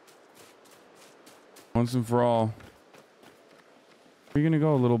 Once and for all. Where you gonna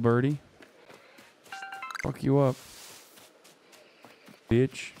go, little birdie? Fuck you up.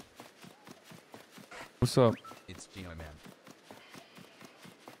 Bitch. What's up? It's Geoman.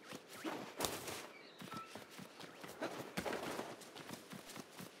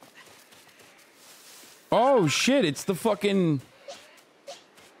 Oh shit, it's the fucking...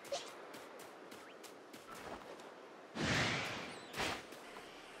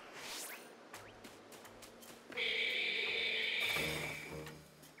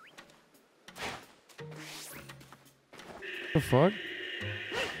 The fuck?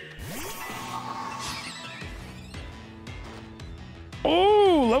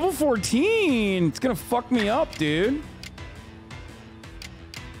 Oh, level 14. It's gonna fuck me up, dude.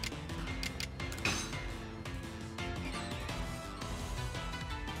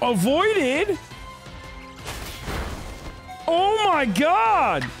 Avoided? Oh my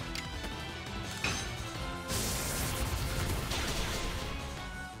god.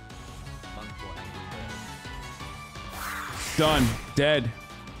 Done. Dead.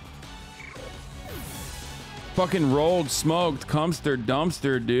 Fucking rolled, smoked, cumster,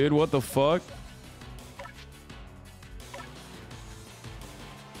 dumpster, dude. What the fuck?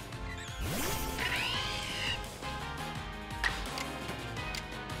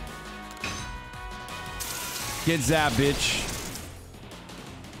 Get zapped, bitch.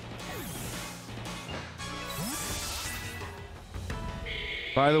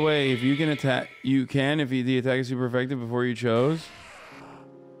 By the way, if you can attack, you can if the attack is super effective before you chose.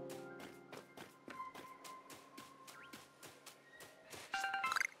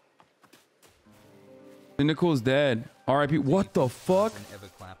 Cynical is dead. R.I.P. What the fuck?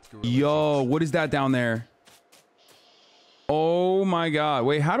 Yo, what is that down there? Oh my god.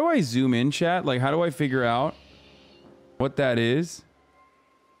 Wait, how do I zoom in, chat? Like, how do I figure out what that is?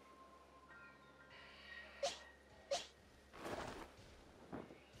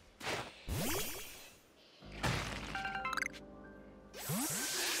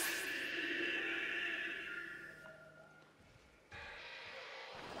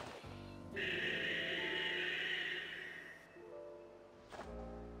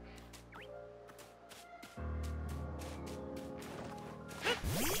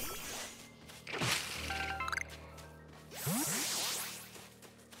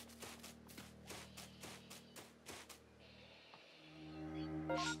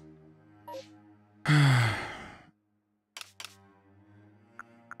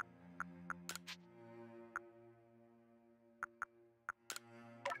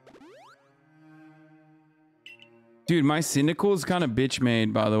 Dude, my cynical is kind of bitch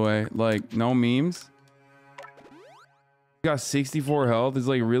made, by the way. Like, no memes. Got 64 health. It's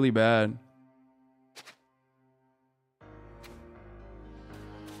like really bad.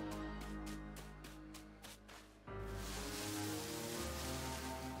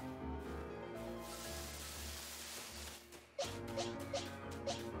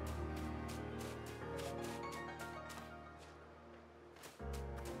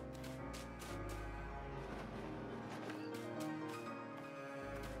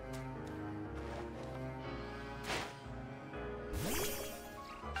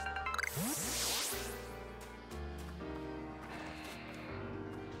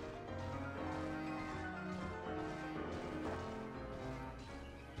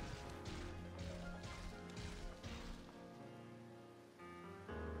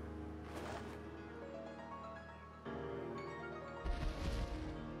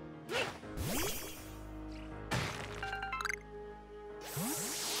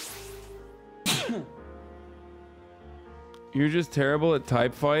 You're just terrible at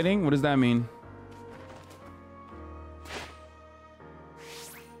type fighting? What does that mean?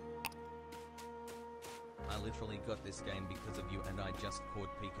 I literally got this game because of you, and I just caught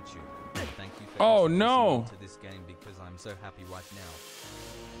Pikachu. Thank you for Oh no! to this game because I'm so happy right now.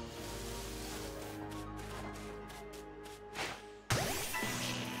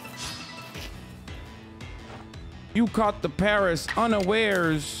 You caught the Paris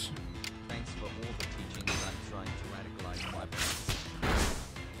unawares. Thanks for all the teachings. I'm trying to radicalize my plans.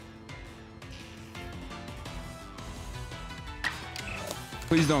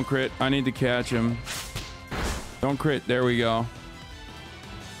 Please don't crit. I need to catch him. Don't crit. There we go.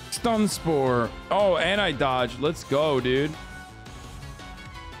 Stun Spore. Oh, and I dodged. Let's go, dude.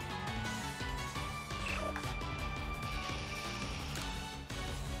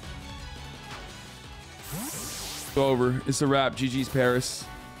 It's over. It's a wrap. GG's Paris.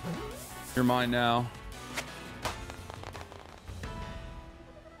 You're mine now.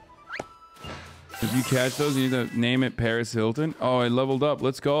 If you catch those, you need to name it Paris Hilton. Oh, I leveled up.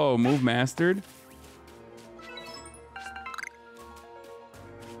 Let's go. Move mastered.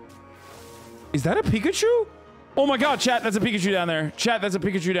 Is that a Pikachu? Oh my god, chat, that's a Pikachu down there. Chat, that's a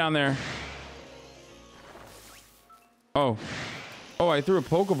Pikachu down there. Oh. Oh, I threw a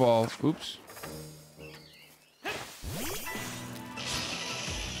Pokeball. Oops.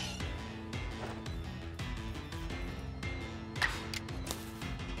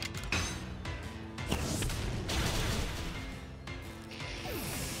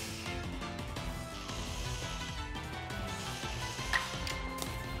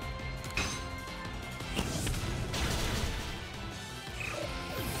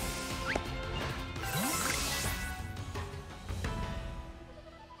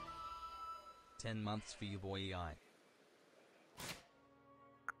 Months for your boy EI.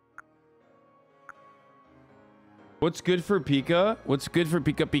 What's good for Pika? What's good for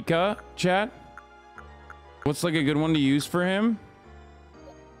Pika Pika, chat? What's like a good one to use for him?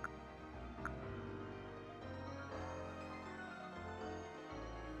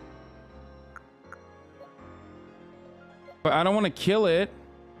 But I don't want to kill it.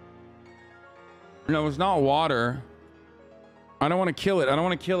 No, it's not water. I don't want to kill it. I don't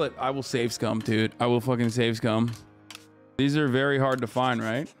want to kill it. I will save scum, dude. I will fucking save scum. These are very hard to find,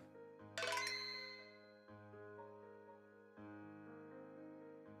 right?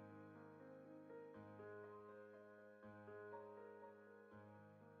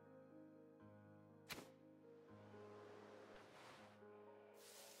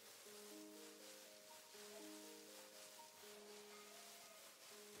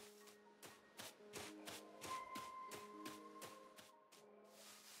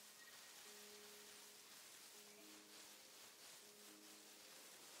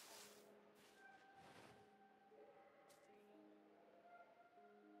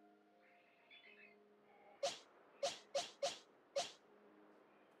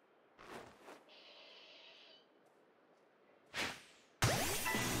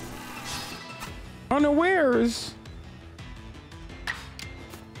 Unawares.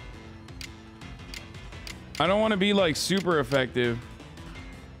 I don't want to be like super effective.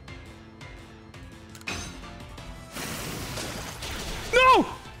 No!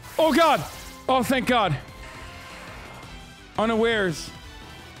 Oh God. Oh, thank God. Unawares.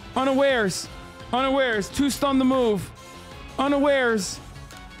 Unawares. Unawares. Too stunned to move. Unawares.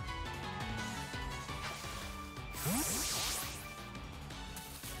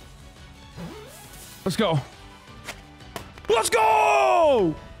 Let's go. Let's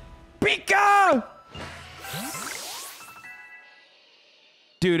go! Pika!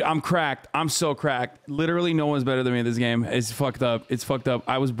 Dude, I'm cracked. I'm so cracked. Literally no one's better than me in this game. It's fucked up. It's fucked up.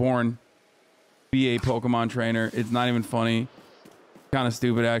 I was born to be a Pokemon trainer. It's not even funny. Kind of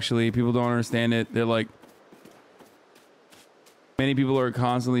stupid, actually. People don't understand it. They're like... Many people are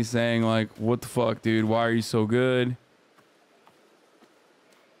constantly saying, like, what the fuck, dude? Why are you so good?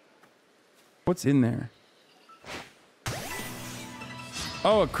 What's in there?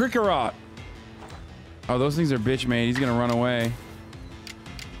 Oh, a Krikorot. Oh, those things are bitch made. He's gonna run away.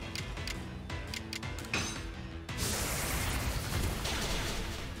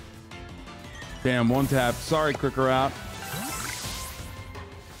 Damn, one tap. Sorry, Krikorot.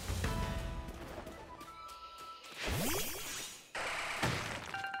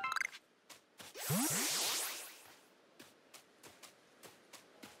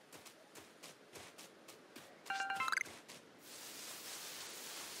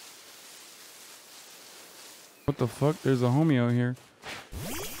 What the fuck? There's a homeo here.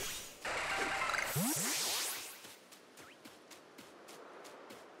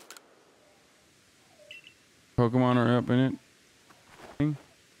 Pokemon are up in it.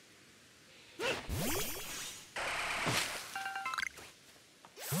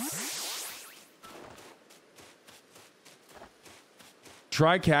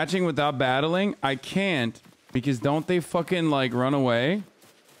 Try catching without battling? I can't, because don't they fucking like run away?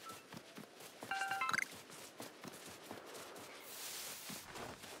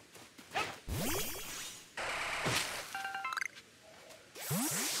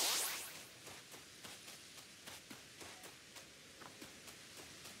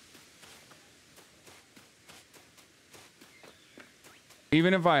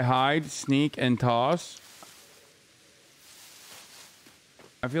 Even if I hide, sneak, and toss,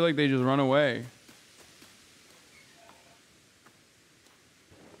 I feel like they just run away.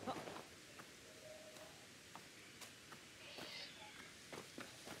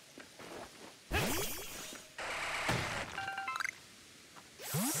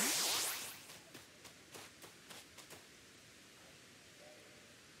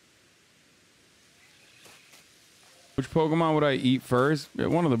 Which Pokemon would I eat first?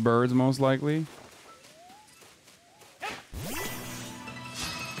 One of the birds, most likely.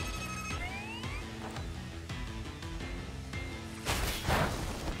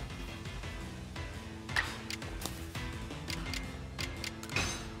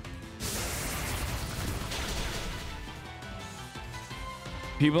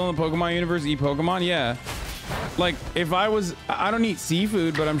 People in the Pokemon universe eat Pokemon? Yeah. Like, if I was... I don't eat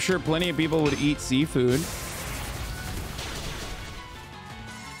seafood, but I'm sure plenty of people would eat seafood.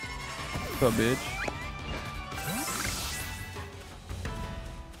 What's up, bitch?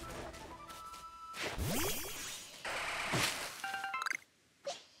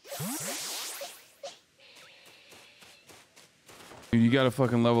 Dude, you gotta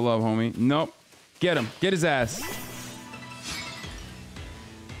fucking level up, homie. Nope. Get him. Get his ass.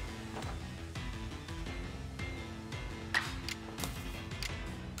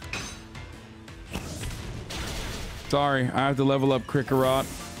 Sorry, I have to level up Krikorot.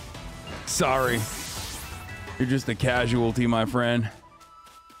 Sorry. You're just a casualty, my friend.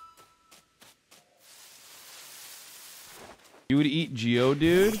 You would eat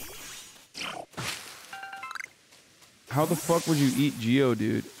Geodude? How the fuck would you eat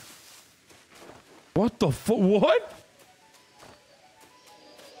Geodude? What the fuck? What?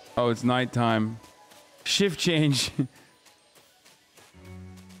 Oh, it's nighttime. Shift change.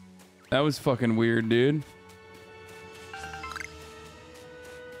 That was fucking weird, dude.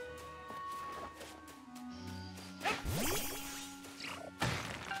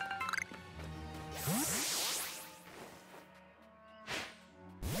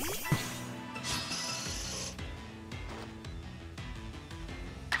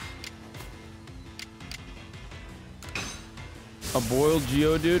 A boiled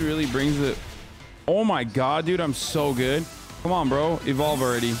Geodude really brings it. Oh my god, dude, I'm so good. Come on, bro. Evolve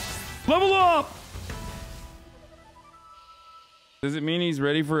already. Level up! Does it mean he's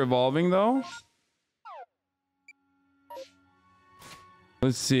ready for evolving, though?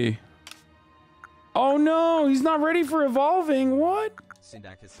 Let's see. Oh no, he's not ready for evolving. What?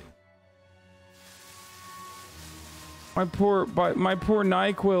 Syndacacy. My poor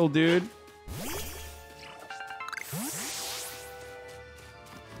NyQuil, dude.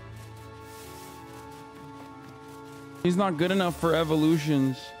 He's not good enough for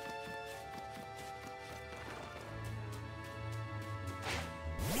evolutions.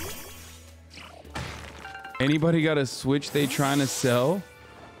 Anybody got a Switch they trying to sell?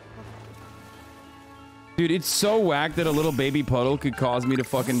 Dude, it's so whack that a little baby puddle could cause me to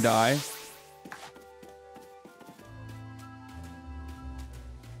fucking die.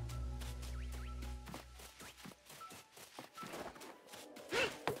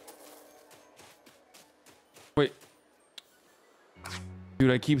 Wait. Dude,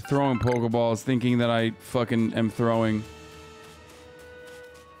 I keep throwing Pokeballs thinking that I fucking am throwing.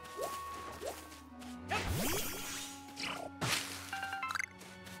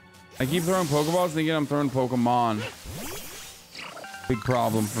 I keep throwing Pokeballs thinking I'm throwing Pokemon. Big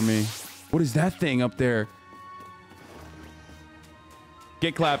problem for me. What is that thing up there?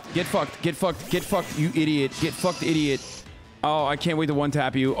 Get clapped. Get fucked. Get fucked. Get fucked, you idiot. Get fucked, idiot. Oh, I can't wait to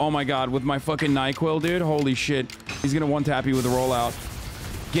one-tap you. Oh my god, with my fucking NyQuil, dude. Holy shit. He's gonna one-tap you with a rollout.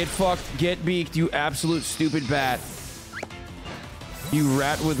 Get fucked. Get beaked, you absolute stupid bat. You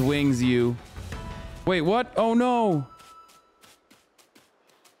rat with wings, you. Wait, what? Oh no.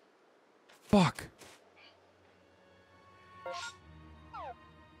 Fuck.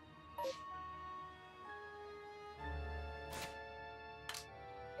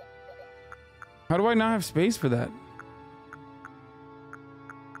 How do I not have space for that?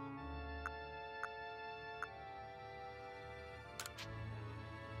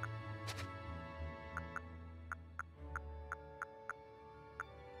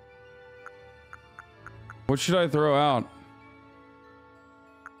 What should I throw out?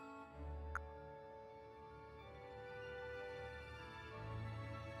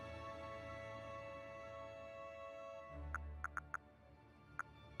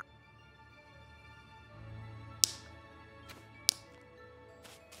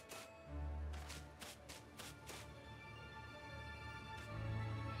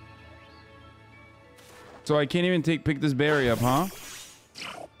 So I can't even pick this berry up, huh?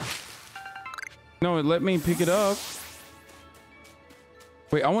 No, it let me pick it up.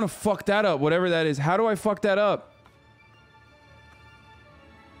 Wait, I want to fuck that up, whatever that is. How do I fuck that up?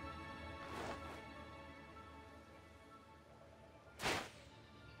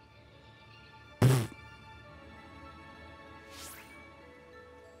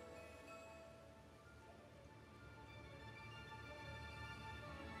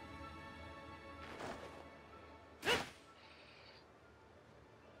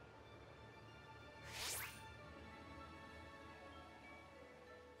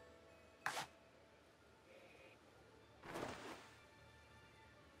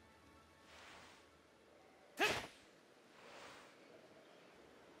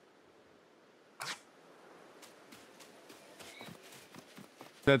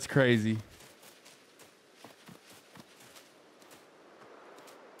 That's crazy.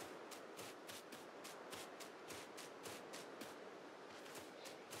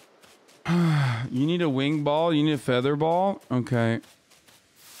 You need a wing ball? You need a feather ball? Okay.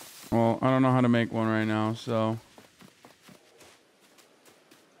 Well, I don't know how to make one right now, so...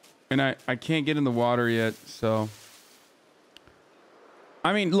 And I can't get in the water yet, so...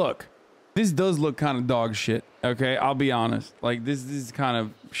 I mean, look. This does look kind of dog shit, okay? I'll be honest. Like, this is kind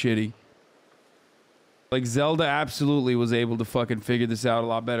of shitty. Like, Zelda absolutely was able to fucking figure this out a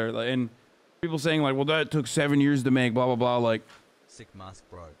lot better. Like, and people saying, like, well, that took 7 years to make, blah, blah, blah. Like... Sick mask,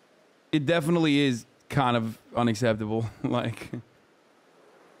 bro. It definitely is kind of unacceptable. Like...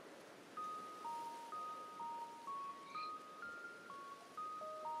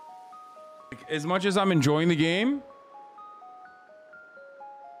 As much as I'm enjoying the game...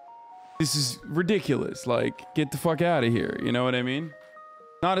 This is ridiculous. Like, get the fuck out of here. You know what I mean?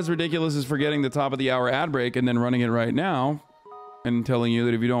 Not as ridiculous as forgetting the top of the hour ad break and then running it right now and telling you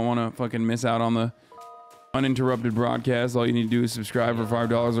that if you don't want to fucking miss out on the uninterrupted broadcast, all you need to do is subscribe for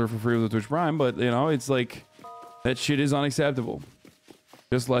 $5 or for free with Twitch Prime. But, you know, it's like, that shit is unacceptable.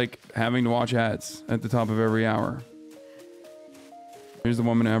 Just like having to watch ads at the top of every hour. Here's the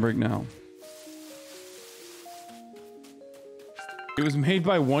 1 minute ad break now. It was made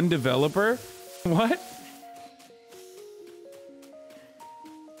by one developer? What?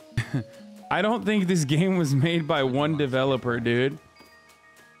 I don't think this game was made by one developer, dude.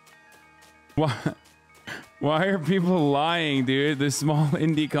 Why are people lying, dude? The small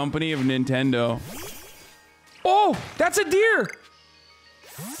indie company of Nintendo. Oh, that's a deer!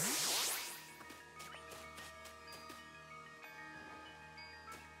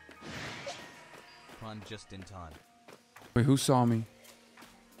 time just in time. Wait, who saw me?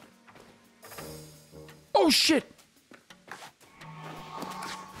 Oh shit!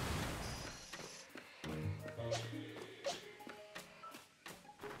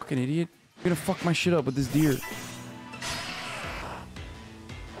 Fucking idiot. You're gonna fuck my shit up with this deer.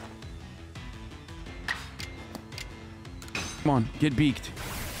 Come on, get beaked.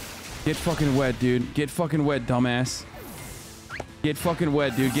 Get fucking wet, dude. Get fucking wet, dumbass. Get fucking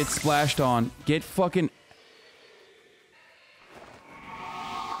wet, dude. Get splashed on. Get fucking...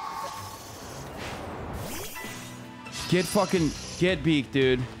 Get fucking... Get beaked,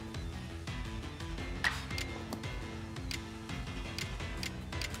 dude.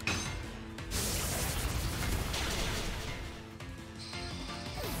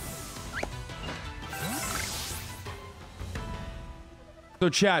 So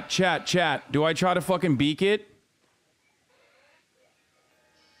chat. Do I try to fucking beak it?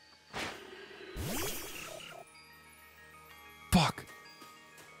 Fuck.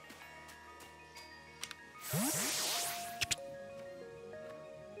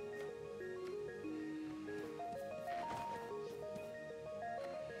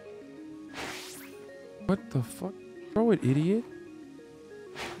 What the fuck? Throw it, idiot.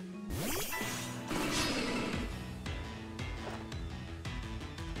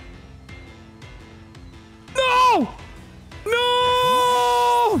 No!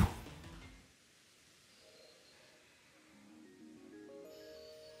 No!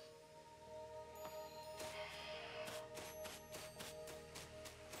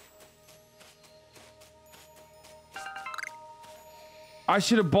 I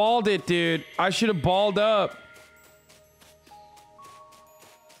should have balled it, dude. I should have balled up.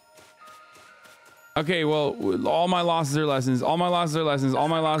 Okay, well, all my losses are lessons. All my losses are lessons. All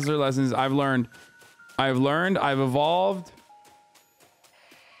my losses are lessons. I've learned. I've learned. I've evolved.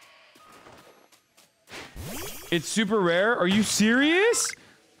 It's super rare. Are you serious?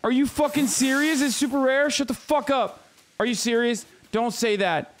 Are you fucking serious? It's super rare? Shut the fuck up. Are you serious? Don't say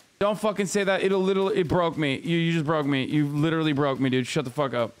that. Don't fucking say that. It'll literally... It broke me. You just broke me. You literally broke me, dude. Shut the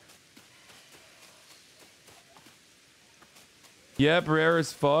fuck up. Yep, rare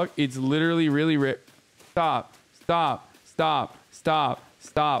as fuck. It's literally really rare. Stop. Stop. Stop. Stop.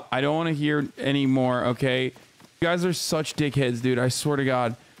 Stop. I don't want to hear anymore, okay? You guys are such dickheads, dude. I swear to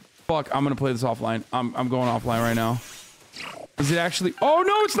God. Fuck, I'm gonna play this offline. I'm going offline right now. Is it actually... Oh,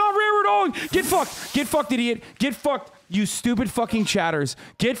 no, it's not rare at all! Get fucked! Get fucked, idiot! Get fucked! You stupid fucking chatters.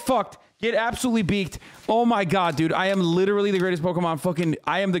 Get fucked. Get absolutely beaked. Oh my God, dude. I am literally the greatest Pokemon fucking...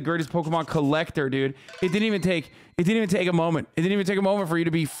 I am the greatest Pokemon collector, dude. It didn't even take a moment. It didn't even take a moment for you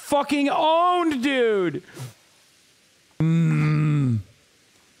to be fucking owned, dude.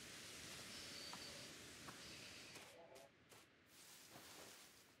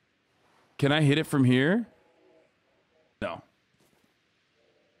 Can I hit it from here? No.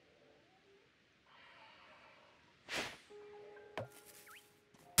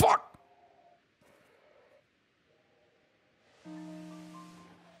 Fuck!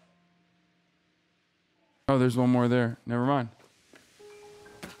 Oh, there's one more there. Never mind.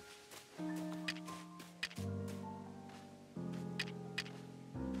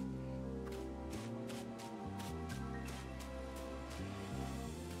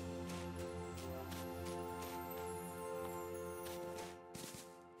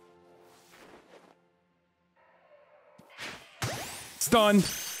 Stunned.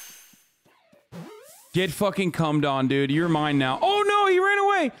 Get fucking cummed on, dude. You're mine now. Oh no, he ran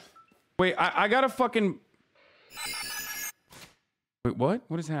away. Wait, I gotta fucking... Wait, what?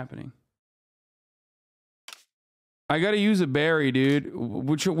 What is happening? I gotta use a berry, dude.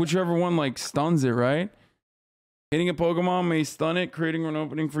 Whichever one, like, stuns it, right? Hitting a Pokemon may stun it, creating an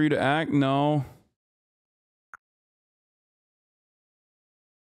opening for you to act? No.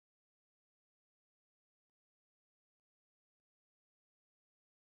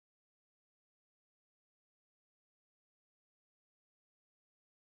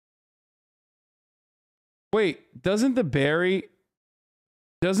 Wait, doesn't the berry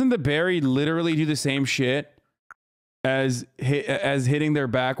literally do the same shit as hitting their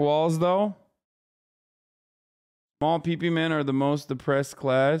back walls though? Small PP men are the most depressed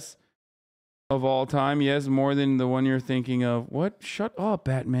class of all time. Yes, more than the one you're thinking of. What? Shut up,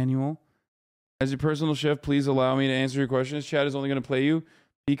 Bat Manual. As your personal chef, please allow me to answer your questions. Chat is only going to play you.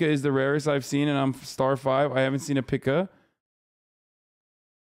 Pika is the rarest I've seen, and I'm star 5. I haven't seen a Pika.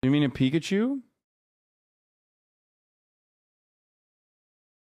 You mean a Pikachu?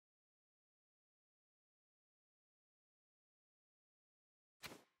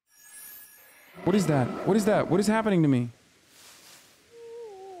 What is that? What is that? What is happening to me?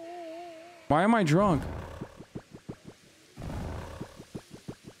 Why am I drunk?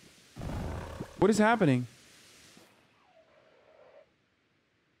 What is happening?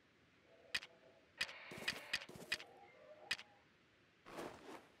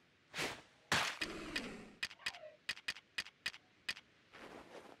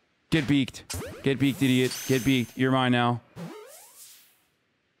 Get beaked. Get beaked, idiot. Get beaked. You're mine now.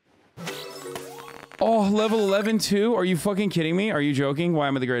 Oh, level 11 too? Are you fucking kidding me? Are you joking? Why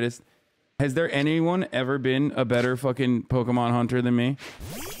am I the greatest? Has there anyone ever been a better fucking Pokemon hunter than me?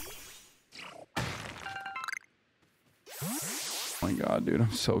 Oh my god, dude.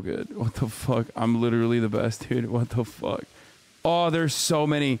 I'm so good. What the fuck? I'm literally the best, dude. What the fuck? Oh, there's so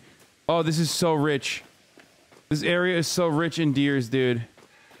many. Oh, this is so rich. This area is so rich in deers, dude.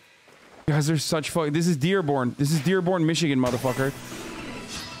 Guys, there's such fuck. This is Dearborn. This is Dearborn, Michigan, motherfucker.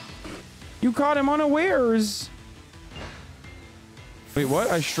 You caught him unawares. Wait, what?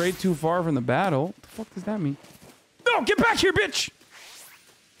 I strayed too far from the battle. What the fuck does that mean? No, get back here, bitch!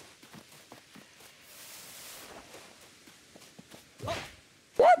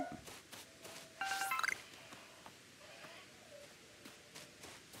 What?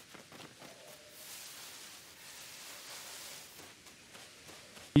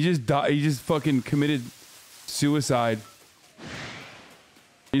 He just died. He just fucking committed suicide.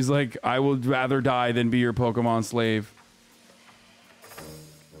 He's like, I would rather die than be your Pokemon slave.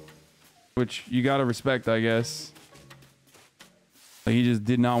 Which you gotta respect, I guess. Like, he just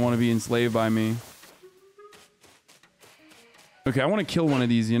did not want to be enslaved by me. Okay, I want to kill one of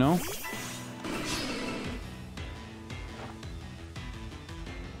these, you know?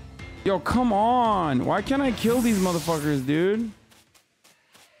 Yo, come on! Why can't I kill these motherfuckers, dude?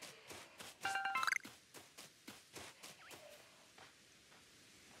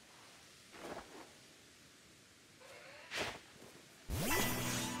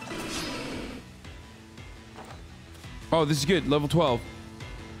 Oh, this is good. Level 12.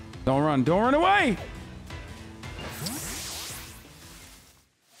 Don't run. Don't run away!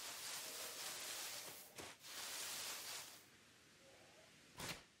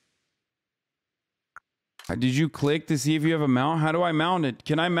 Did you click to see if you have a mount? How do I mount it?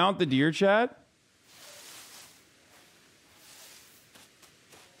 Can I mount the deer, chat?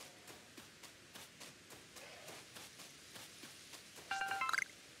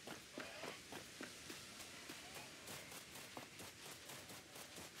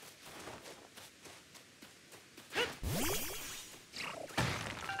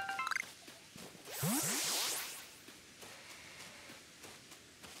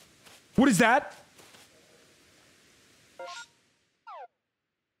 What is that?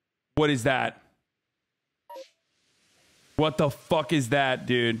 What is that? What the fuck is that,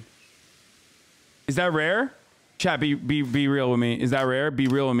 dude? Is that rare? Chat, be real with me. Is that rare? Be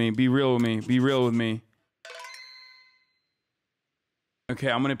real with me. Be real with me. Be real with me.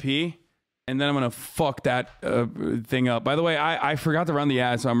 Okay, I'm gonna pee, and then I'm gonna fuck that thing up. By the way, I forgot to run the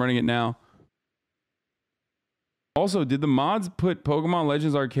ad, so I'm running it now. Also, did the mods put Pokemon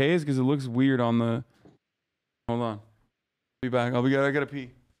Legends Arceus? Because it looks weird on the... Hold on. Be back. I gotta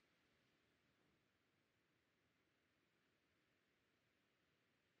pee.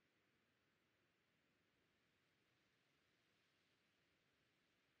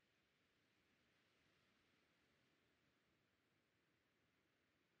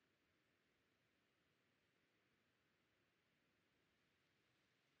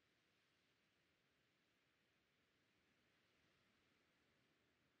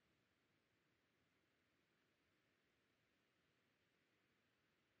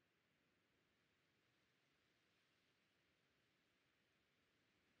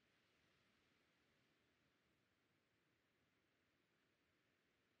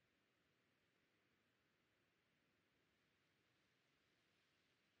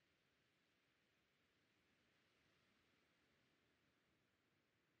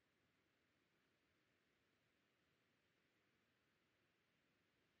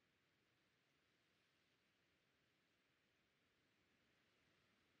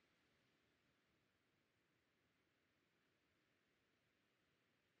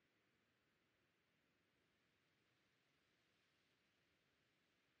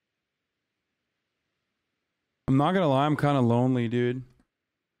 I'm not gonna lie, I'm kind of lonely, dude.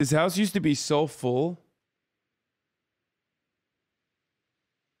 This house used to be so full.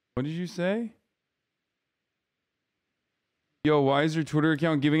 What did you say? Yo, why is your Twitter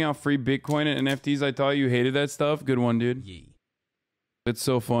account giving out free Bitcoin and NFTs? I thought you hated that stuff. Good one, dude. Yeah. It's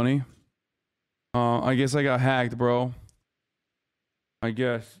so funny. I guess I got hacked, bro. I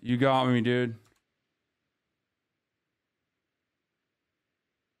guess. You got me, dude.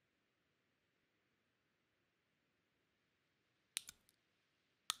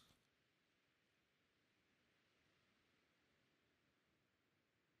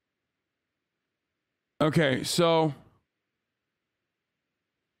 Okay, so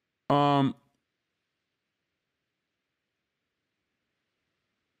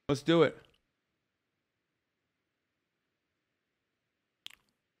let's do it.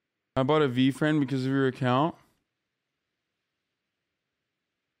 I bought a V-friend because of your account.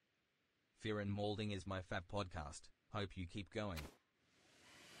 Fear and Molding is my fab podcast. Hope you keep going.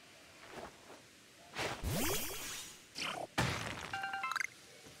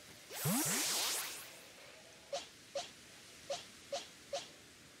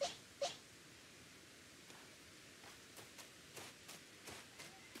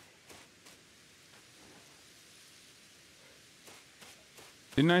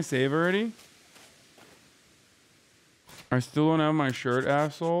 Didn't I save already? I still don't have my shirt,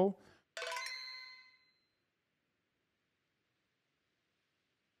 asshole.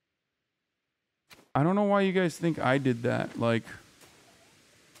 I don't know why you guys think I did that. Like,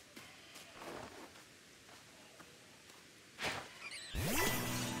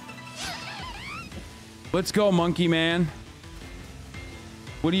 let's go, monkey man.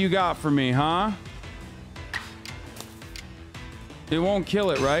 What do you got for me, huh? It won't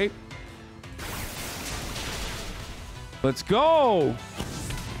kill it, right? Let's go.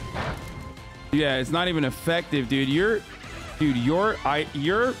 Yeah, it's not even effective, dude. Your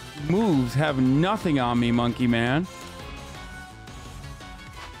moves have nothing on me, monkey man.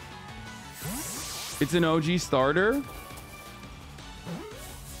 It's an OG starter.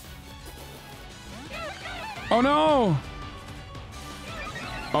 Oh no.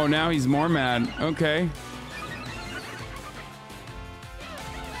 Oh, now he's more mad. Okay.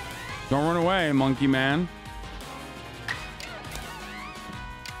 Don't run away, monkey man.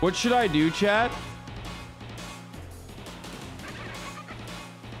 What should I do, chat?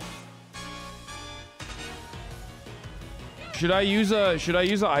 Should I use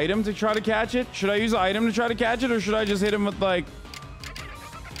an item to try to catch it? Should I use an item to try to catch it, or should I just hit him with like?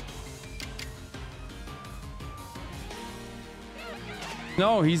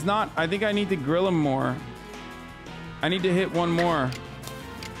 No, he's not. I think I need to grill him more. I need to hit one more.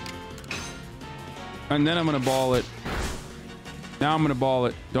 And then I'm gonna ball it. Now I'm gonna ball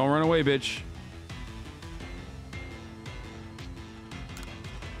it. Don't run away, bitch.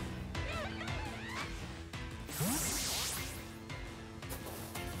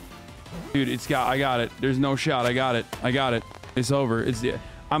 Dude, I got it. There's no shot. I got it. It's over.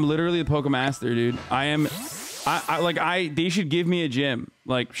 I'm literally the Pokemaster, dude. They should give me a gym,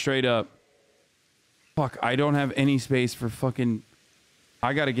 like straight up. Fuck, I don't have any space for fucking.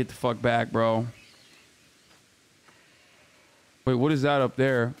 I gotta get the fuck back, bro. Wait, what is that up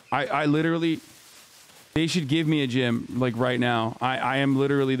there? I literally, they should give me a gym like right now. I am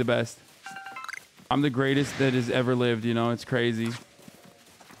literally the best. I'm the greatest that has ever lived, you know, it's crazy.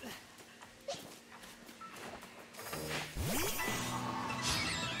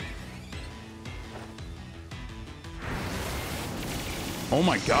 Oh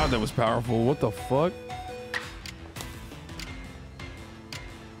my God, that was powerful. What the fuck?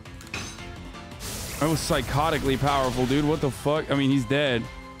 That was psychotically powerful, dude. What the fuck? I mean, he's dead.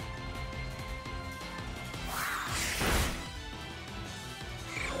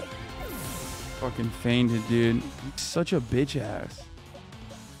 Fucking fainted, dude. He's such a bitch ass.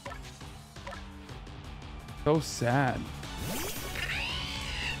 So sad.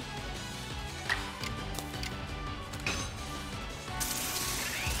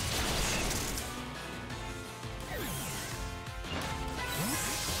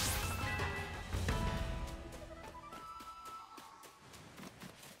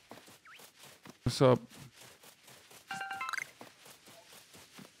 What's up?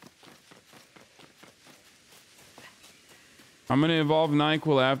 I'm gonna evolve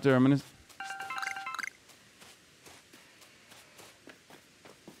NyQuil after. I'm gonna.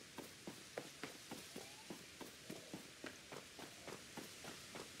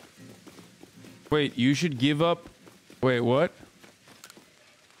 Wait, you should give up. Wait, what?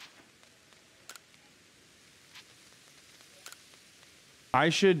 I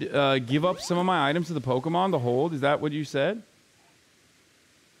should give up some of my items to the Pokemon to hold? Is that what you said?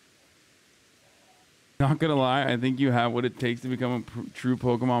 Not gonna lie, I think you have what it takes to become a true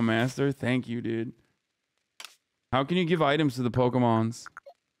Pokemon master. Thank you, dude. How can you give items to the Pokemons?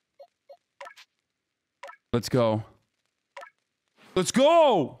 Let's go. Let's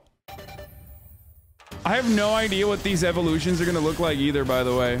go! I have no idea what these evolutions are gonna look like either, by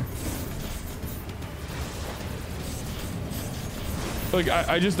the way. Like,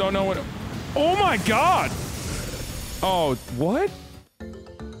 I just don't know what... Oh my God! Oh, what?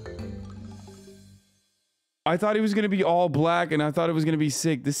 I thought he was gonna be all black and I thought it was gonna be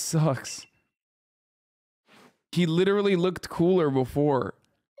sick. This sucks. He literally looked cooler before.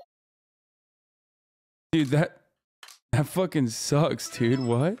 Dude, that fucking sucks, dude.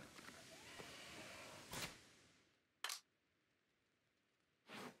 What?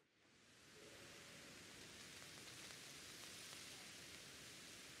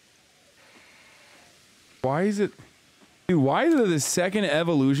 Why is it... Dude, why is it the second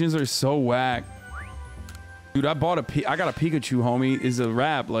evolutions are so whack? Dude, I got a Pikachu, homie. Is a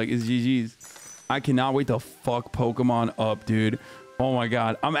wrap. Like, it's GG's. I cannot wait to fuck Pokemon up, dude. Oh my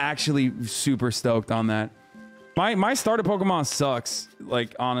god. I'm actually super stoked on that. My starter Pokemon sucks.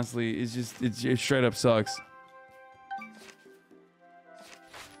 Like, honestly, it just straight up sucks.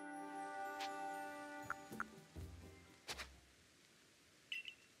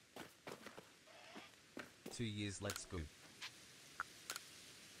 Years, let's go.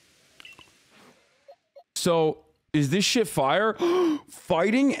 So, is this shit fire?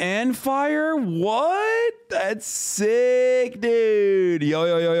 Fighting and fire? What? That's sick, dude.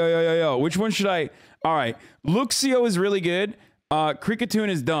 Yo. Which one should I... All right. Luxio is really good. Kricketune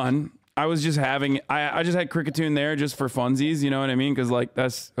is done. I was just having... I just had Kricketune there just for funsies, you know what I mean? Because, like,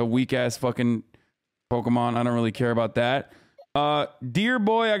 that's a weak-ass fucking Pokemon. I don't really care about that. Deer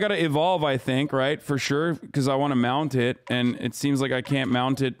Boy, I gotta evolve, I think, right? For sure, because I want to mount it, and it seems like I can't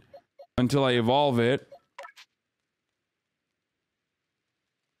mount it until I evolve it.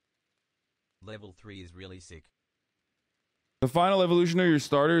 Level 3 is really sick. The final evolution of your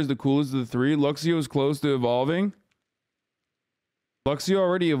starter is the coolest of the three. Luxio is close to evolving. Luxio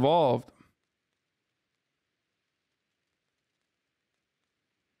already evolved.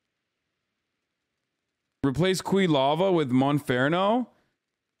 Replace Quilava with Monferno.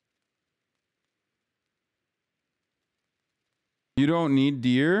 You don't need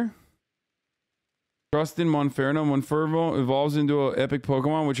deer. Trust in Monferno. Monferno evolves into an epic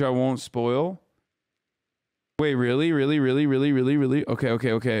Pokemon, which I won't spoil. Wait, really?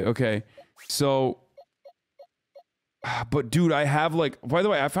 Okay. So, but dude, I have like, by the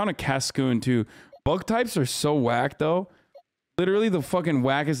way, I found a Cascoon too. Bug types are so whack though. Literally the fucking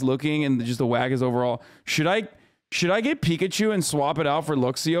wackest looking and just the wackest overall. Should I get Pikachu and swap it out for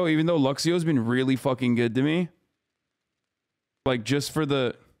Luxio, even though Luxio's been really fucking good to me? Like, just for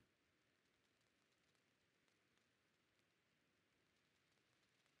the...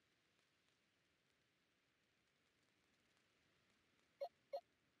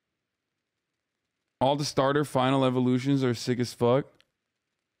 All the starter final evolutions are sick as fuck.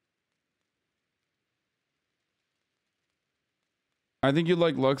 I think you'd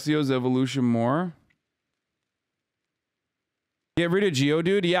like Luxio's evolution more. Get rid of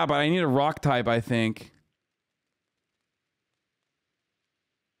Geodude? Yeah, but I need a rock type, I think.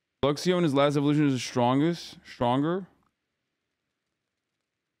 Luxio in his last evolution is the stronger.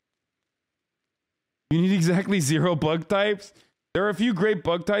 You need exactly 0 bug types? There are a few great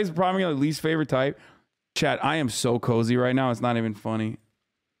bug types, probably my least favorite type. Chat, I am so cozy right now, it's not even funny.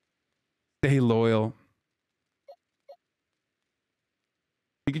 Stay loyal.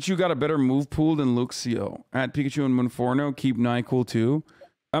 Pikachu got a better move pool than Luxio. Add Pikachu and Monferno, keep Nyquil too.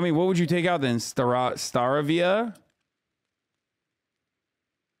 I mean, what would you take out then? Staravia?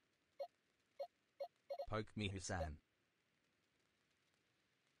 Poke me, Hasan.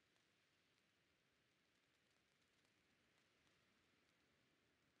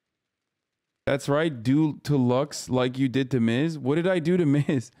 That's right, do to Lux like you did to Miz. What did I do to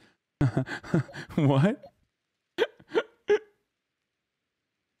Miz? What?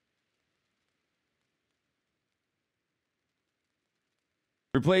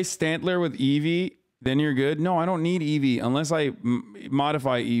 Replace Stantler with Eevee, then you're good. No, I don't need Eevee unless I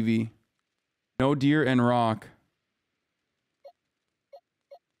modify Eevee. No deer and rock.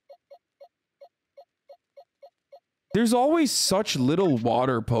 There's always such little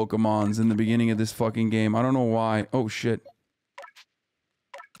water Pokemons in the beginning of this fucking game. I don't know why. Oh shit.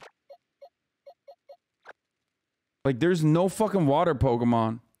 Like there's no fucking water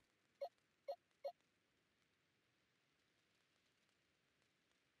Pokemon.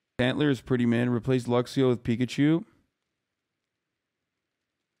 Stantler is pretty mid. Replace Luxio with Pikachu.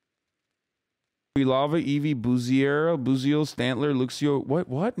 Quilava, Eevee, Buziera, Buziel, Stantler, Luxio.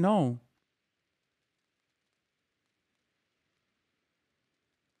 What? No.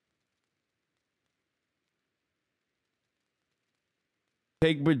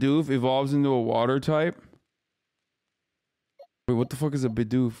 Take Bidoof, evolves into a water type. Wait, what the fuck is a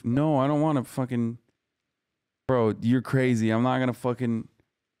Bidoof? No, I don't want to fucking... Bro, you're crazy. I'm not gonna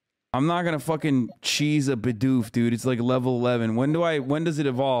fucking cheese a Bidoof, dude. It's like level 11. When does it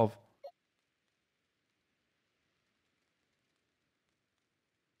evolve?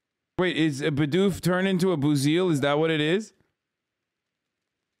 Wait, is a Bidoof turned into a Buzeal? Is that what it is?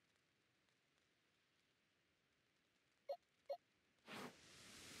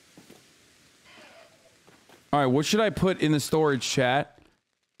 All right, what should I put in the storage, chat?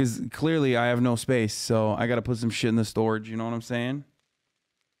 Because clearly I have no space, so I got to put some shit in the storage. You know what I'm saying?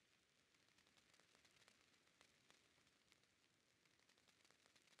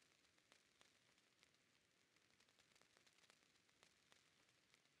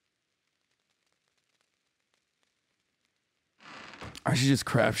 I should just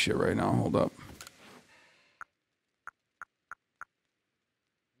craft shit right now. Hold up.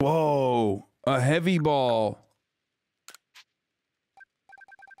 Whoa, a heavy ball.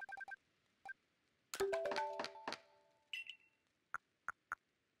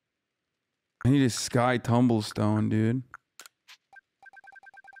 I need a sky tumblestone, dude.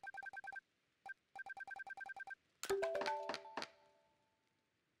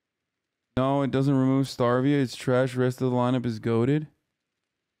 No, it doesn't remove Starvia. It's trash. Rest of the lineup is goated.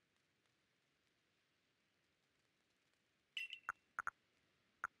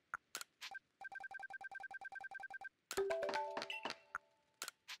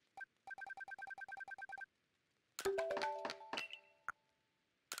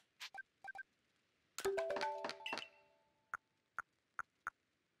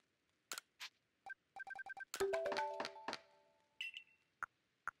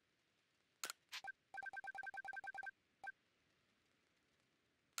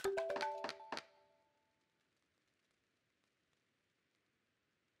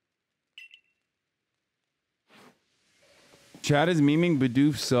 Chat is memeing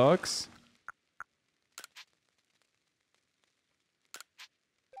Bidoof sucks.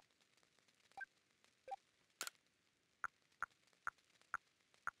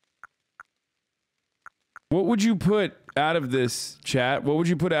 What would you put out of this, chat? What would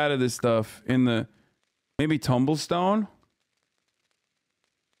you put out of this stuff in the... Maybe Tumblestone?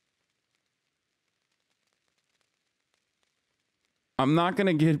 I'm not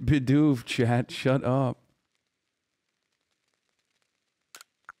gonna get Bidoof, chat. Shut up.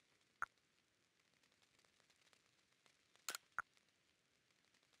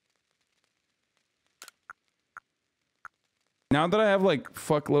 Now that I have like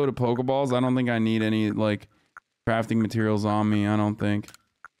fuckload of Pokeballs, I don't think I need any like crafting materials on me. I don't think.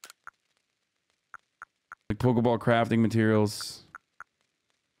 Like Pokeball crafting materials.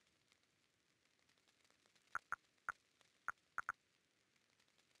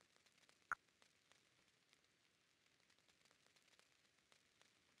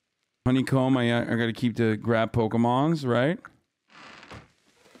 Honeycomb, I gotta keep to grab Pokemons, right?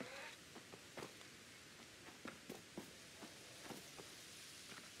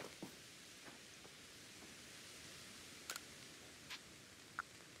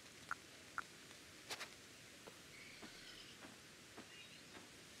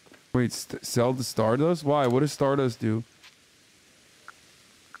 Wait, sell the Stardust? Why? What does Stardust do?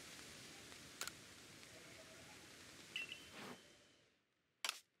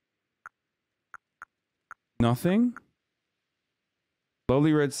 Nothing?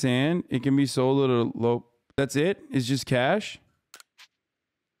 Lovely red sand. It can be sold at a low... That's it? It's just cash?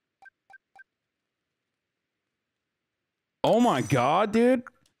 Oh my god, dude.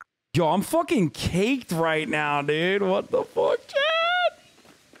 Yo, I'm fucking caked right now, dude. What the fuck, chat?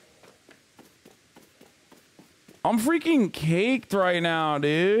 I'm freaking caked right now,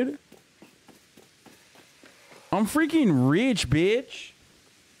 dude. I'm freaking rich, bitch.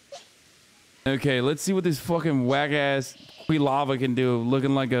 Okay, let's see what this fucking whack-ass Quilava can do.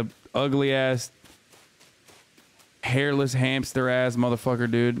 Looking like a ugly-ass, hairless hamster-ass motherfucker,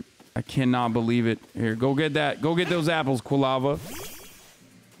 dude. I cannot believe it. Here, go get that. Go get those apples, Quilava.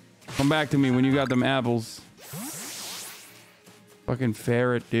 Come back to me when you got them apples. Fucking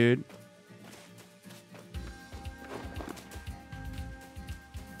ferret, dude.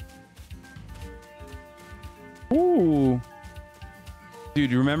 Ooh.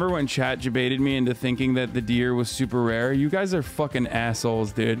 Dude, you remember when chat debated me into thinking that the deer was super rare? You guys are fucking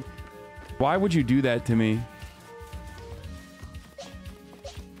assholes, dude. Why would you do that to me?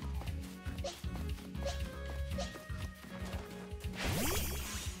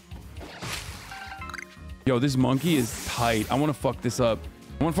 Yo, this monkey is tight. I want to fuck this up.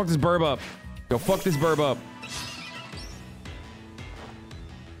 I want to fuck this burb up. Yo, fuck this burb up.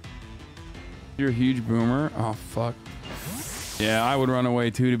 You're a huge boomer? Oh, fuck. Yeah, I would run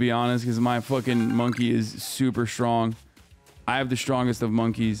away too, to be honest, because my fucking monkey is super strong. I have the strongest of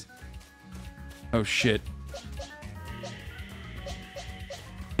monkeys. Oh, shit.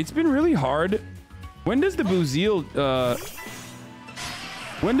 It's been really hard. When does the Buzeal,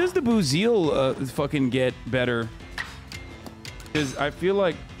 When does the Buzeal fucking get better? Because I feel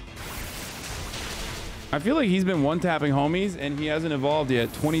like he's been one-tapping homies and he hasn't evolved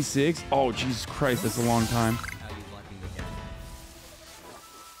yet. 26? Oh, Jesus Christ, that's a long time. How you liking the game?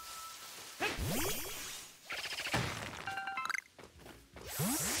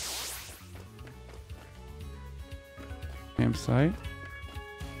 Campsite.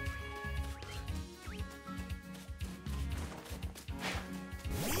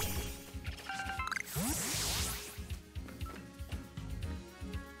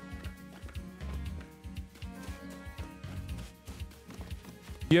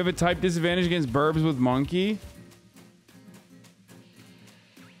 You have a type disadvantage against burbs with monkey?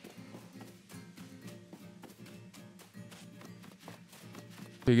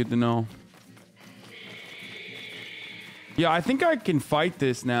 Pretty good to know. Yeah, I think I can fight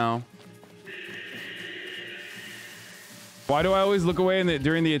this now. Why do I always look away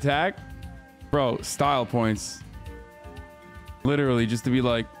during the attack? Bro, style points. Literally, just to be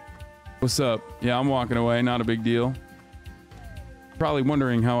like, what's up? Yeah, I'm walking away. Not a big deal. Probably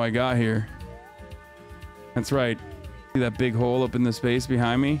wondering how I got here. That's right. See that big hole up in the space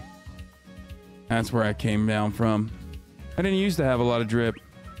behind me? That's where I came down from. I didn't used to have a lot of drip.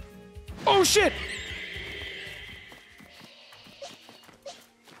 Oh shit!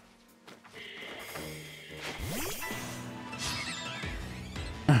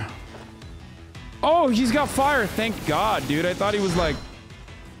 Oh, he's got fire. Thank God, dude. I thought he was like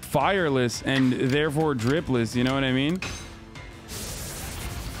fireless and therefore dripless. You know what I mean?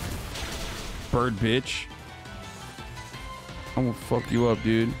 Bird bitch. I'm gonna fuck you up,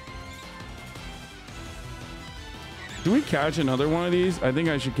 dude. Do we catch another one of these? I think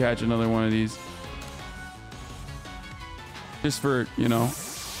I should catch another one of these. Just for, you know,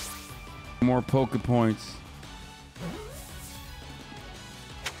 more poke points.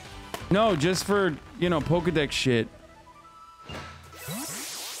 No, just for, you know, Pokedex shit.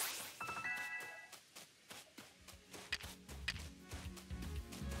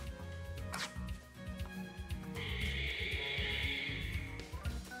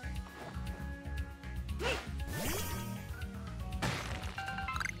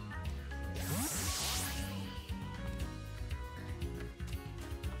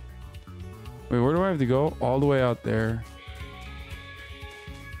 Wait, where do I have to go? All the way out there.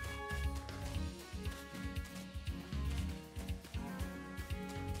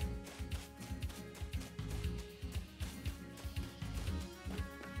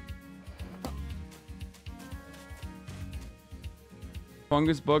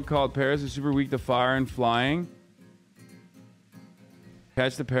 Fungus bug called Paras is super weak to fire and flying.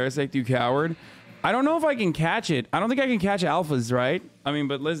 Catch the parasect, you coward. I don't know if I can catch it. I don't think I can catch alphas, right? I mean,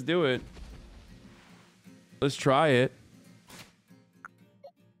 but let's do it. Let's try it.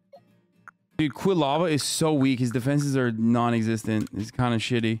 Dude, Quilava is so weak. His defenses are non-existent. It's kind of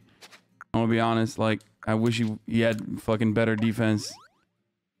shitty. I'm gonna be honest. Like, I wish he had fucking better defense.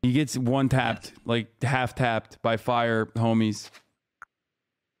 He gets one tapped, like half tapped by fire homies.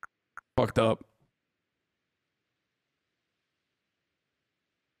 Fucked up.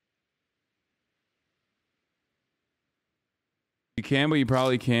 You can, but you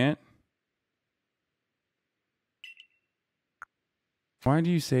probably can't. Why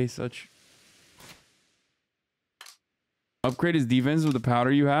do you say such? Upgrade his defense with the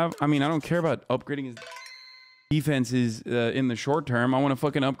powder you have? I mean, I don't care about upgrading his defenses in the short term. I want to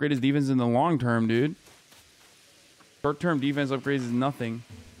fucking upgrade his defense in the long term, dude. Short-term defense upgrades is nothing.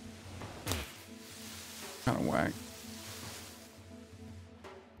 Kind of whack.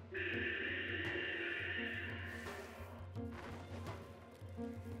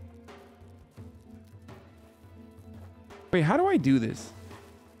 Wait, how do I do this?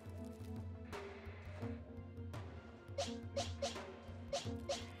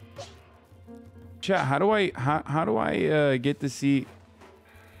 Chat, how do I get to see?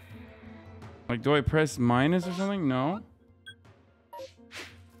 Like, do I press minus or something? No.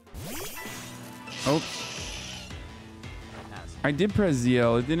 Oh. I did press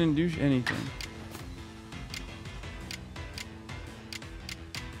ZL. It didn't do anything.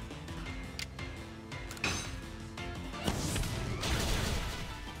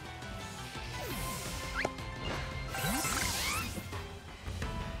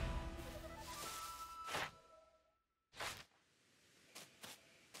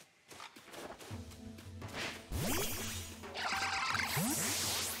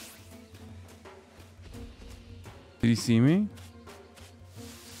 Did he see me?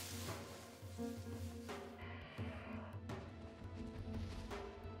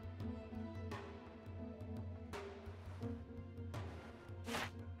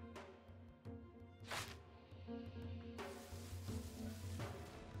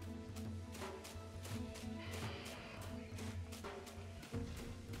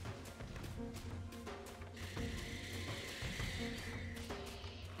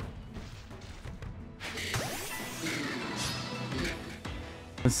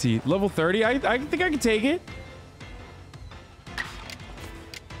 Let's see. Level 30. I think I can take it.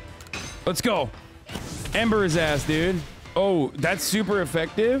 Let's go. Ember his ass, dude. Oh, that's super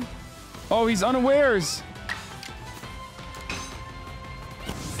effective. Oh, he's unawares.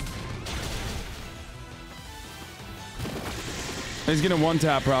 He's gonna one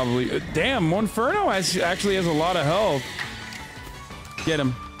tap probably. Damn, Monferno actually has a lot of health. Get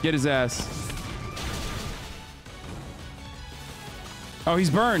him. Get his ass. Oh, he's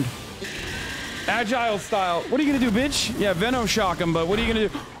burned. Agile style. What are you gonna do, bitch? Yeah, Venom shock him, but what are you gonna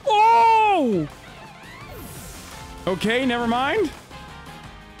do? Oh! Okay, never mind.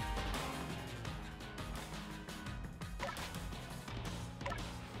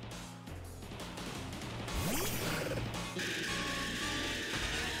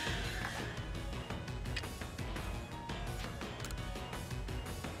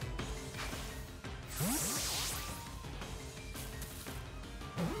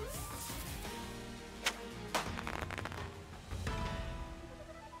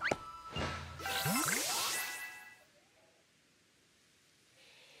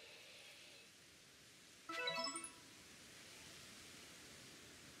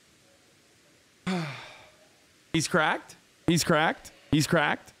 He's cracked. He's cracked. He's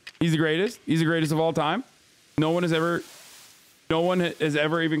cracked. He's the greatest. He's the greatest of all time. No one has ever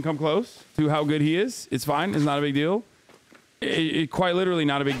even come close to how good he is. It's fine. It's not a big deal. It quite literally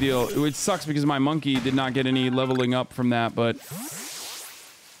not a big deal. It sucks because my monkey did not get any leveling up from that, but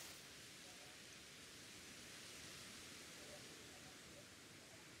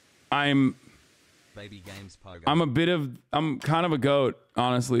I'm kind of a goat,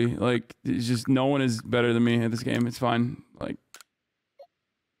 honestly. Like, it's just no one is better than me at this game. It's fine. Like,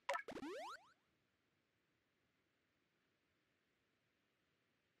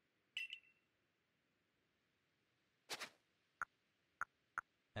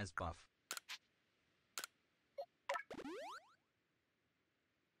 as buff.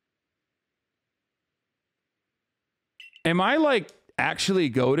 am I like actually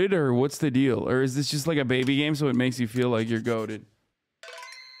goated, or what's the deal? Or is this just like a baby game so it makes you feel like you're goated?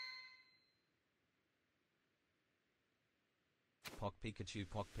 Pock Pikachu,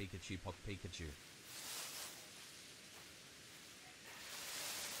 Pock Pikachu, Pock Pikachu.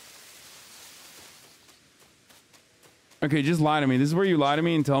 Okay, just lie to me. This is where you lie to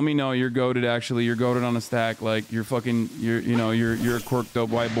me and tell me, no, you're goated. Actually, you're goated on a stack. Like, you're fucking, you're a quirked up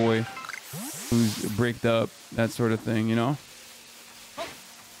white boy who's bricked up, that sort of thing, you know?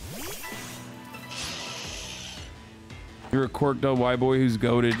 You're a quirked up white boy who's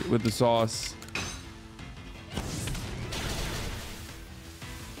goated with the sauce.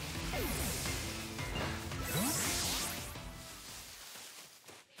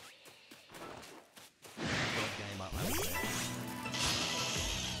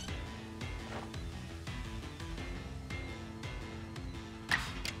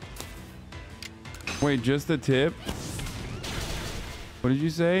 Wait, just the tip? What did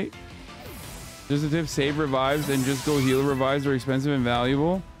you say? Just the tip, save revives and just go heal revives are expensive and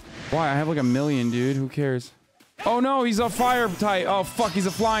valuable? Why? I have like 1 million, dude. Who cares? Oh no, he's a fire type. Oh fuck, he's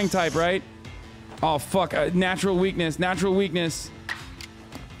a flying type, right? Oh fuck, natural weakness, natural weakness.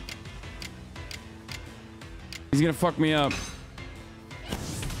 He's gonna fuck me up.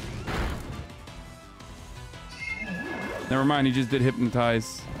 Never mind, he just did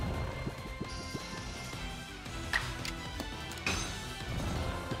hypnotize.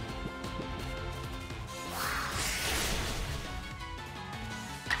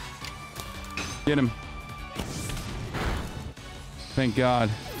 Get him. Thank God.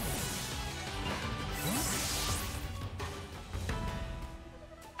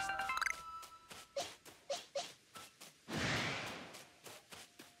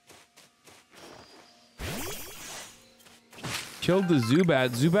 Killed the Zubat.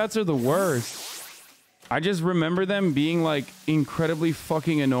 Zubats are the worst. I just remember them being like incredibly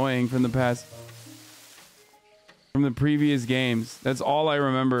fucking annoying from the past. From the previous games. That's all I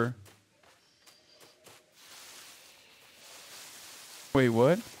remember. Wait,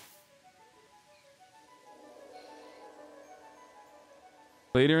 what?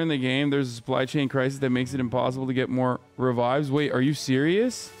 Later in the game, there's a supply chain crisis that makes it impossible to get more revives. Wait, are you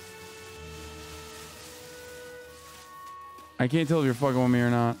serious? I can't tell if you're fucking with me or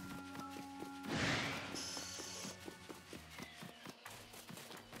not.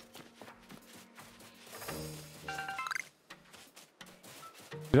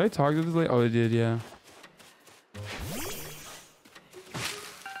 Did I talk to this lady? Oh, I did, yeah.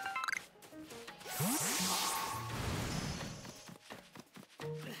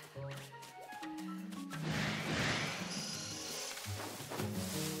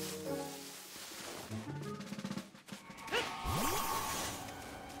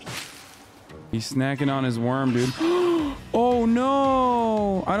 He's snacking on his worm, dude. Oh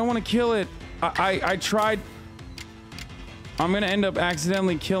no! I don't want to kill it. I tried. I'm gonna end up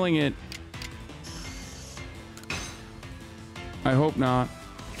accidentally killing it. I hope not.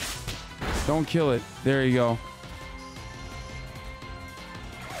 Don't kill it. There you go.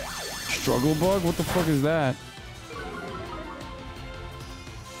 Struggle bug? What the fuck is that?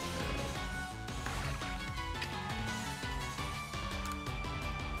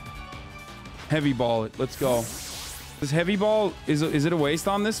 Heavy ball it. Let's go. This heavy ball, is it a waste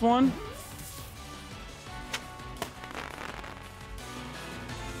on this one?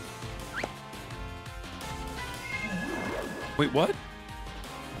 Wait, what?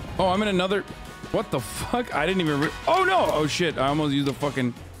 Oh, I'm in another... What the fuck? I didn't even... Oh, no! Oh, shit. I almost used a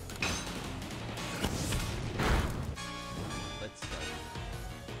fucking...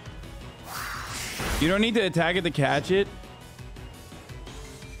 You don't need to attack it to catch it.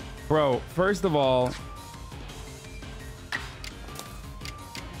 Bro, first of all...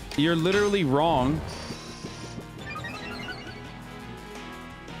 You're literally wrong.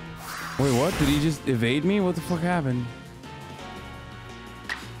 Wait, what? Did he just evade me? What the fuck happened?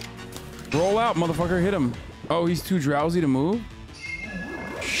 Roll out, motherfucker. Hit him. Oh, he's too drowsy to move?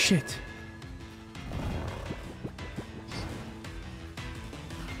 Shit.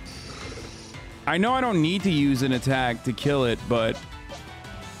 I know I don't need to use an attack to kill it, but...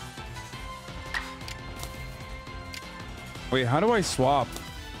 Wait, how do I swap?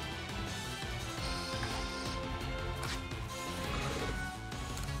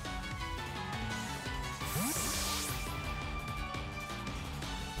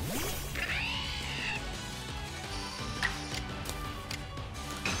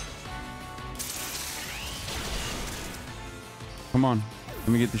 Come on, let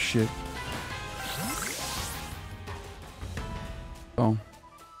me get this shit. Oh.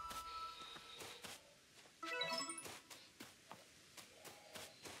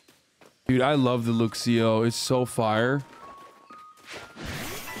 Dude, I love the Luxio. It's so fire.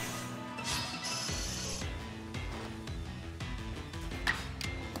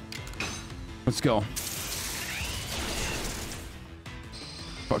 Let's go.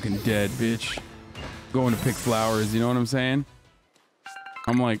 Fucking dead, bitch. Going to pick flowers, you know what I'm saying?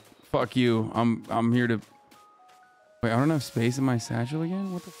 I'm like, fuck you. I'm here to... Wait, I don't have space in my satchel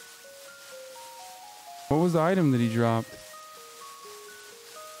again? What the... What was the item that he dropped?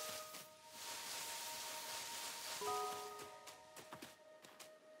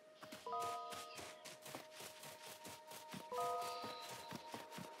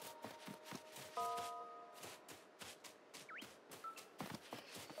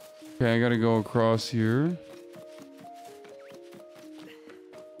 Okay, I gotta go across here.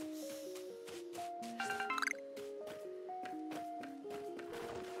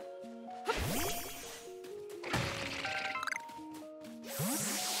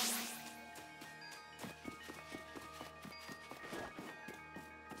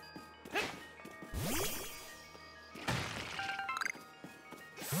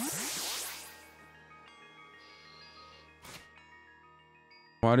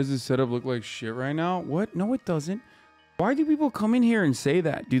 Why does this setup look like shit right now? What? No, it doesn't. Why do people come in here and say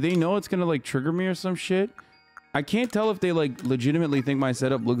that? Do they know it's gonna like trigger me or some shit? I can't tell if they like legitimately think my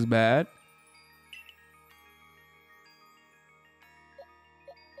setup looks bad.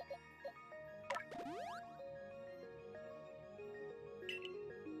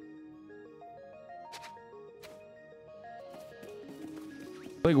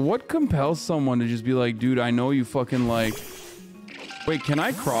 Like, what compels someone to just be like, dude, I know you fucking like... Wait, can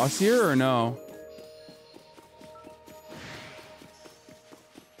I cross here or no?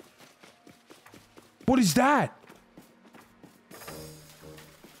 What is that?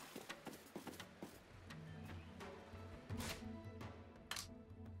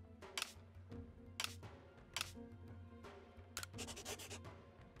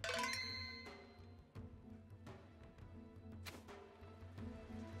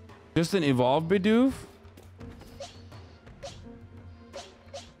 Just an evolved Bidoof?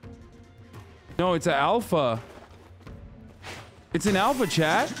 No, it's an alpha. It's an alpha,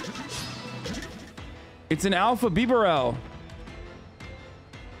 chat. It's an alpha Bibarel.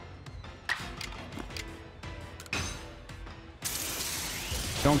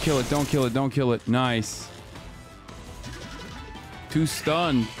 Don't kill it, don't kill it, don't kill it. Nice. Too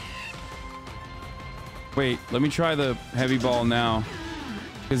stunned. Wait, let me try the heavy ball now.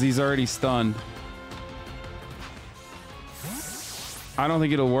 Because he's already stunned. I don't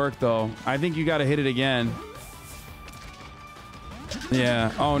think it'll work though. I think you gotta hit it again.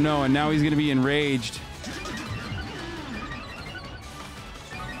 Yeah. Oh no, and now he's gonna be enraged.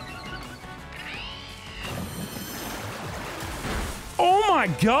 my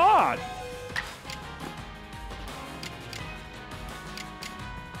god!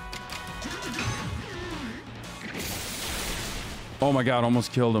 Oh my god,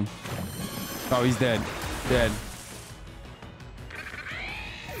 almost killed him. Oh, he's dead. Dead.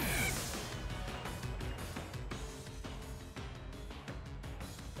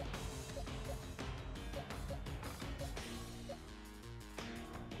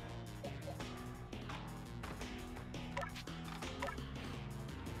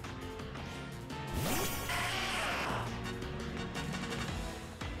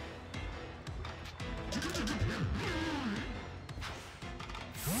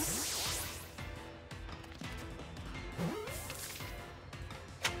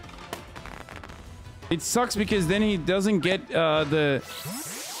 It sucks because then he doesn't get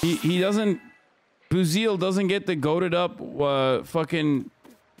he doesn't Buziel doesn't get the goated up fucking.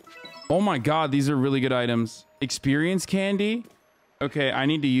 Oh my god, these are really good items. Experience candy. Okay, I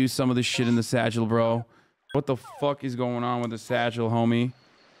need to use some of this shit in the satchel, bro. What the fuck is going on with the satchel, homie?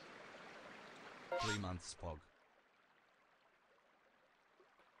 3 months, Pog.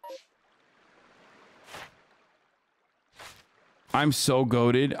 I'm so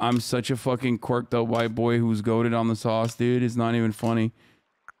goated. I'm such a fucking quirked up white boy who's goated on the sauce, dude. It's not even funny.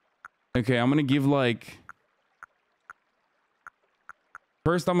 Okay, I'm gonna give like...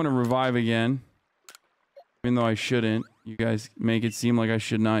 First, I'm gonna revive again. Even though I shouldn't. You guys make it seem like I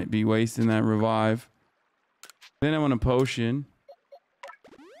should not be wasting that revive. Then I'm gonna potion.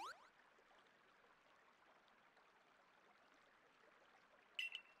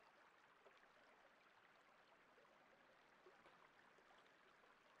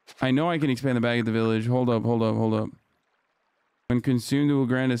 I know I can expand the bag at the village. Hold up, hold up, hold up. When consumed, it will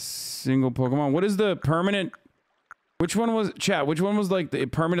grant a single Pokemon. What is the permanent... Which one was... Chat, which one was like...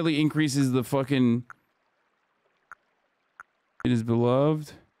 It permanently increases the fucking... It is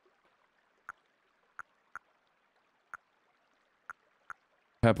beloved.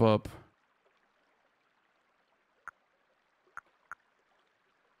 Pep up.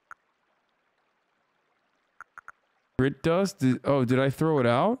 Grit dust? Oh, did I throw it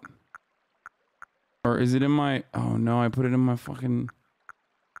out? Or is it in my... Oh no, I put it in my fucking...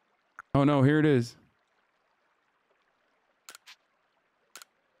 Oh no, here it is.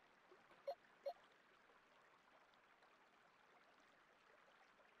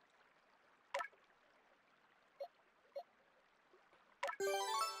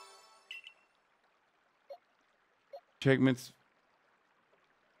 Checkmates.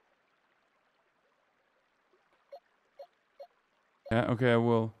 Yeah, okay, I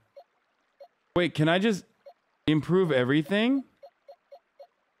will. Wait, can I just improve everything?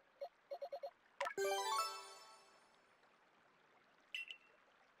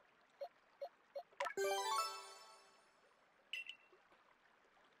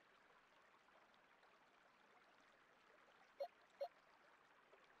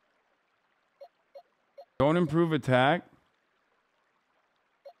 Don't improve attack.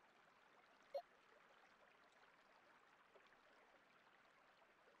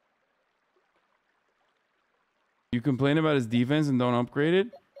 You complain about his defense and don't upgrade it?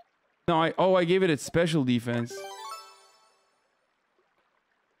 No, I gave it its special defense.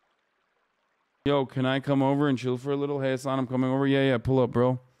 Yo, can I come over and chill for a little? Hey, Hasan, I'm coming over. Yeah, pull up,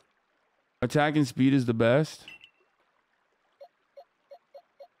 bro. Attack and speed is the best.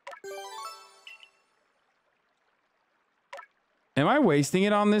 Am I wasting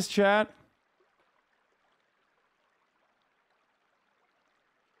it on this chat?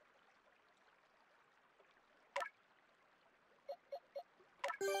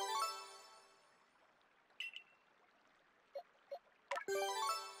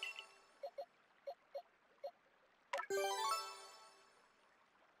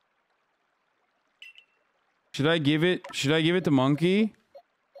 Should I give it to Monkey?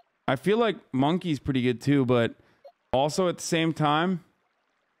 I feel like Monkey's pretty good too, but also at the same time,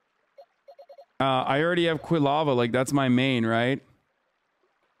 I already have Quilava, like that's my main, right?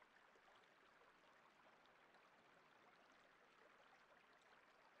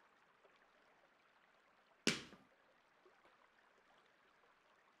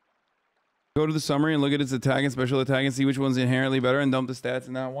 Go to the summary and look at its attack and special attack and see which one's inherently better and dump the stats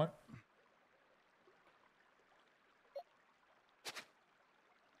in that one.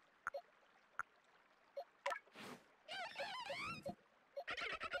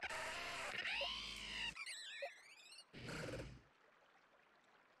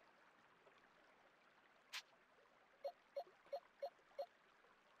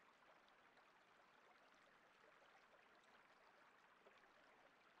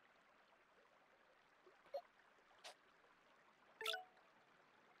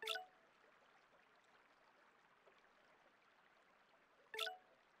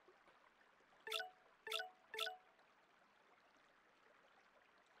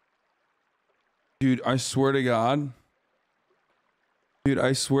 Dude, I swear to God. Dude,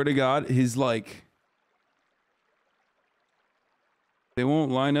 I swear to God, his like... They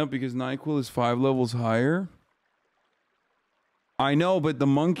won't line up because NyQuil is 5 levels higher. I know, but the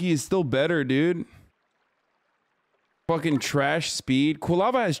monkey is still better, dude. Fucking trash speed.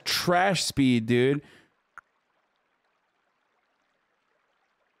 Quilava has trash speed, dude.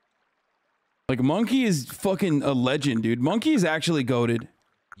 Like, Monkey is fucking a legend, dude. Monkey is actually goated.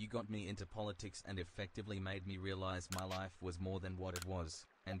 You got me into politics and effectively made me realize my life was more than what it was.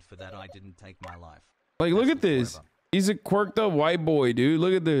 And for that, I didn't take my life. Like, look at this. Forever. He's a quirked up white boy, dude.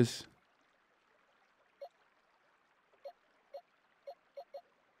 Look at this.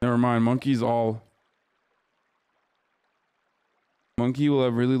 Never mind. Monkey's all... Monkey will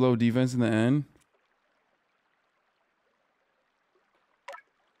have really low defense in the end.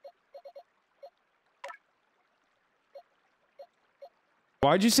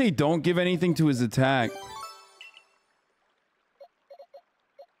 Why'd you say don't give anything to his attack?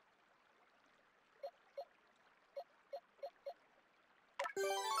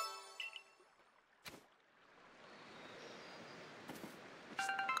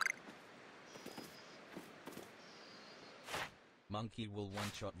 Monkey will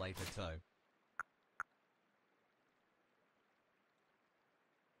one-shot later toe.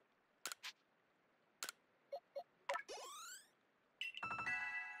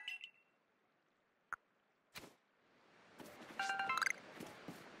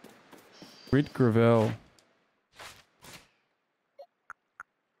 Grit Gravel.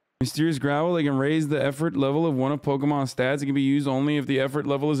 Mysterious Gravel, they can raise the effort level of one of Pokemon's stats. It can be used only if the effort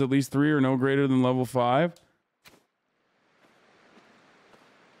level is at least 3 or no greater than level 5.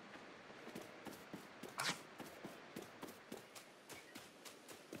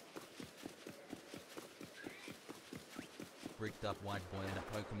 Bricked up white boy and a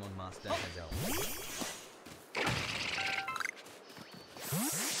Pokemon master has elf.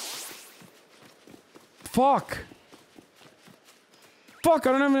 Fuck! Fuck,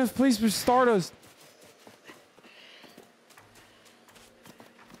 I don't have enough place for Stardust.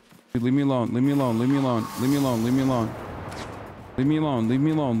 Dude, leave me alone, leave me alone, leave me alone, leave me alone, leave me alone. Leave me alone, leave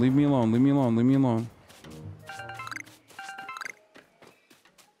me alone, leave me alone, leave me alone, leave me alone.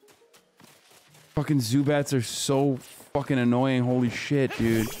 Fucking Zubats are so fucking annoying, holy shit,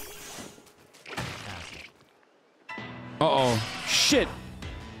 dude. Uh-oh. Shit!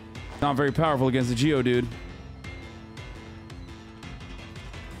 Not very powerful against the Geo, dude. Is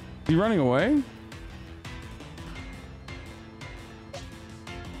he running away?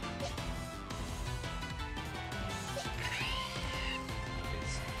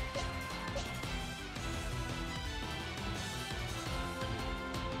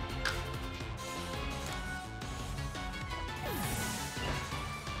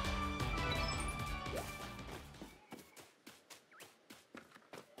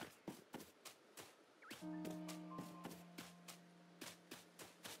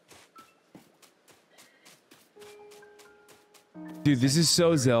 Dude, this is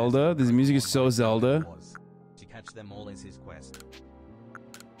so Zelda. This music is so Zelda. To catch them all is his quest.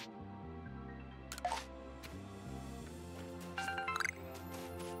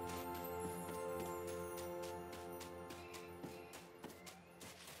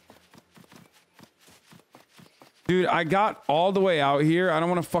 Dude, I got all the way out here. I don't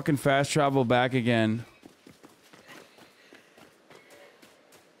want to fucking fast travel back again.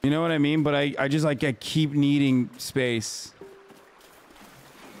 You know what I mean? But I just like I keep needing space.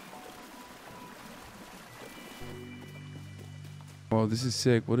 Oh, this is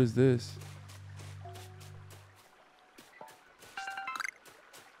sick. What is this?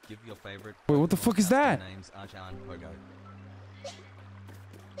 Give your favorite. Wait, what the fuck is that? Names Hasan Pogo.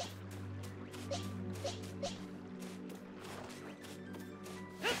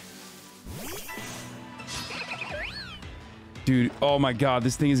 Dude, oh my god,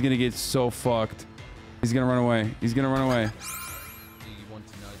 this thing is gonna get so fucked. He's gonna run away. He's gonna run away. Do you want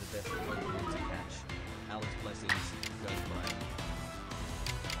to know the best Pokemon to catch? Alice Blessings, go play.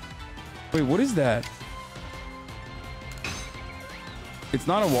 Wait, what is that? It's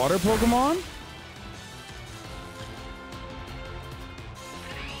not a water Pokemon?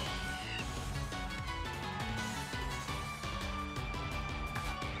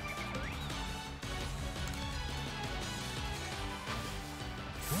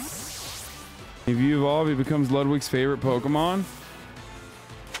 If you evolve, it becomes Ludwig's favorite Pokemon.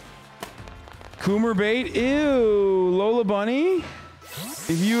 Coomer Bait? Ew! Lola Bunny?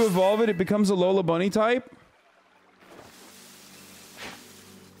 If you evolve it, it becomes a Lola Bunny type?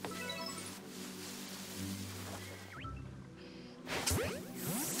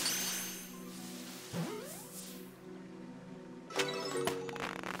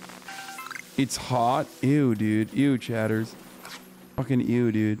 It's hot. Ew, dude. Ew, chatters. Fucking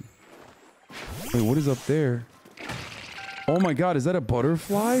ew, dude. Wait, what is up there? Oh my god, is that a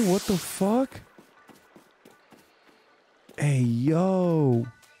butterfly? What the fuck? Hey, yo.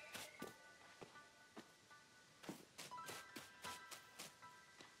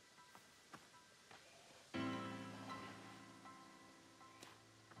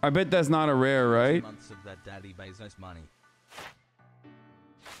 I bet that's not a rare, right? Months of that Daddy Bezos money.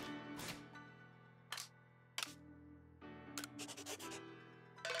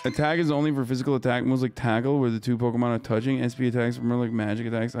 Attack is only for physical attack moves like tackle, where the two Pokemon are touching. SP attacks are more like magic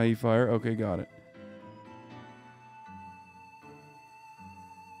attacks, i.e. fire. Okay, got it.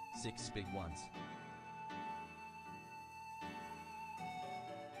 6 big ones.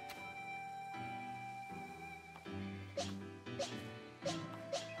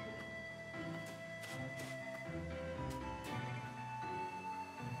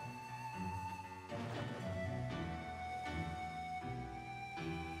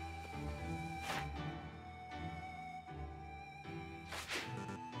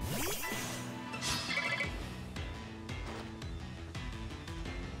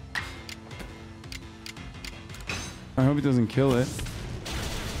 I hope it doesn't kill it.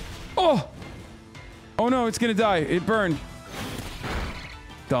 Oh! Oh no, it's gonna die. It burned.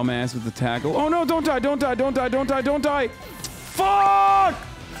 Dumbass with the tackle. Oh no, don't die, don't die, don't die, don't die, don't die! Fuck!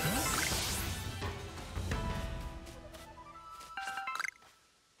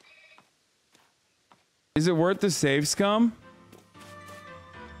 Is it worth the save scum?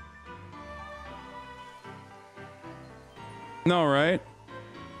 No, right?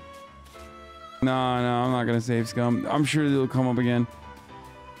 No, I'm not gonna save scum. I'm sure it'll come up again.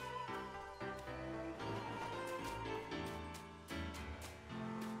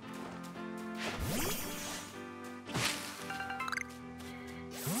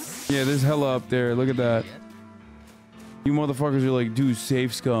 Yeah, there's hella up there. Look at that. You motherfuckers are like, dude,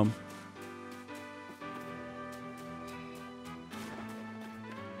 save scum.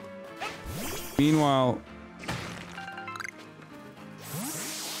 Meanwhile...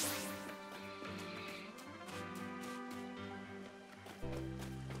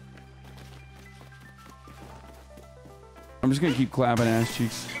 I'm just gonna keep clapping ass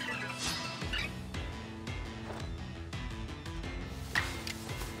cheeks.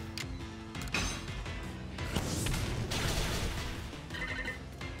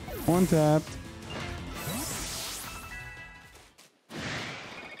 One tapped.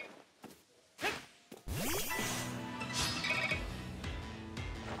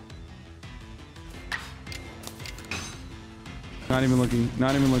 Not even looking.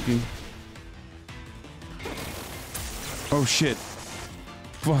 Not even looking. Oh shit.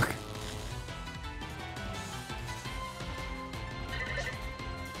 Fuck.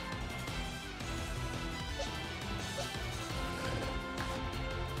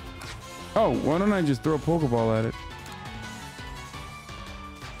 Oh, why don't I just throw a Pokeball at it?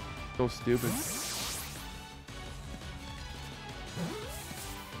 So stupid.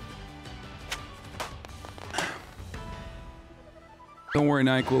 Don't worry,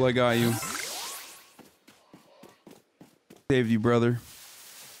 Nyquil, I got you. Saved you, brother.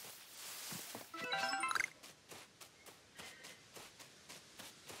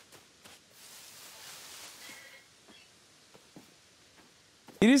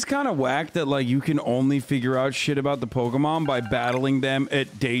 It is kind of whack that like you can only figure out shit about the Pokemon by battling them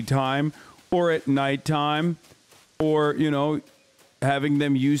at daytime or at nighttime, or, you know, having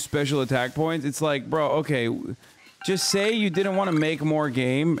them use special attack points. It's like, bro, okay, just say you didn't want to make more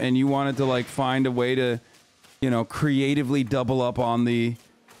game and you wanted to like find a way to, you know, creatively double up on the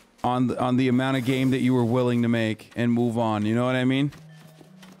amount of game that you were willing to make and move on. You know what I mean?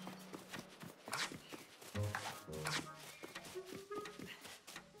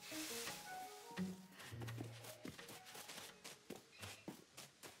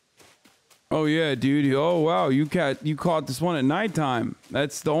 Oh yeah, dude. Oh wow, you caught this one at nighttime.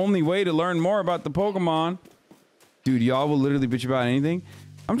 That's the only way to learn more about the Pokemon. Dude, y'all will literally bitch about anything.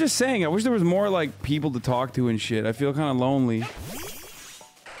 I'm just saying, I wish there was more, like, people to talk to and shit. I feel kind of lonely.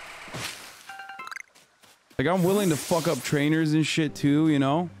 Like, I'm willing to fuck up trainers and shit, too, you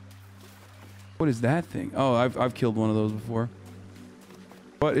know? What is that thing? Oh, I've killed one of those before.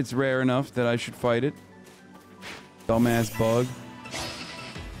 But it's rare enough that I should fight it. Dumbass bug.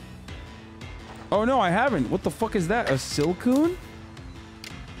 Oh, no, I haven't. What the fuck is that? A Silcoon?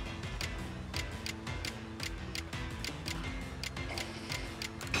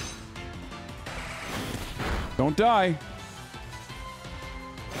 Don't die.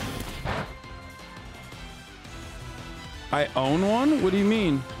 I own one? What do you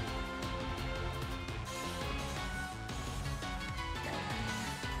mean?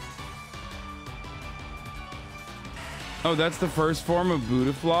 Oh, that's the first form of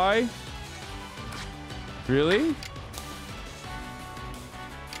Budafly? Really?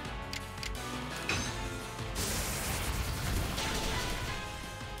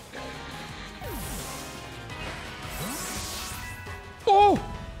 Oh!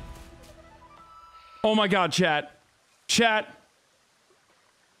 Oh my god, chat. Chat.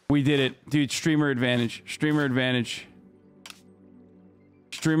 We did it. Dude, streamer advantage. Streamer advantage.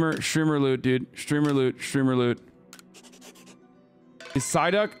 Streamer loot, dude. Streamer loot. Is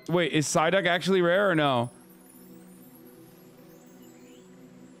Psyduck? Wait, is Psyduck actually rare or no?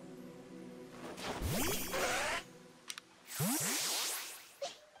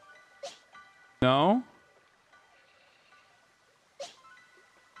 No?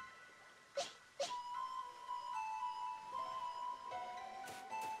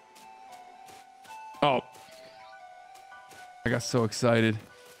 Oh. I got so excited.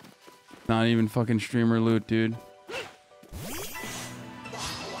 Not even fucking streamer loot, dude.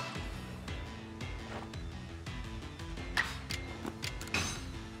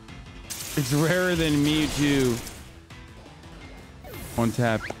 It's rarer than Mewtwo. One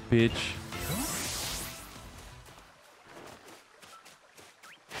tap, bitch.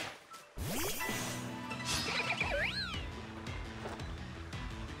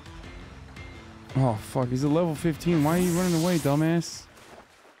 Oh, fuck. He's at level 15. Why are you running away, dumbass?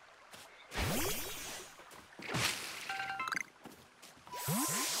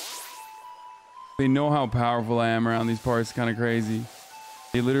 They know how powerful I am around these parts. Kind of crazy.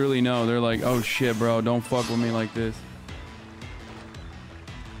 They literally know. They're like, oh shit, bro. Don't fuck with me like this.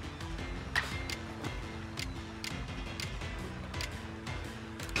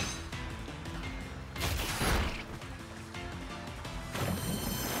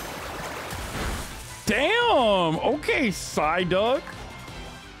 Damn! Okay, Psyduck.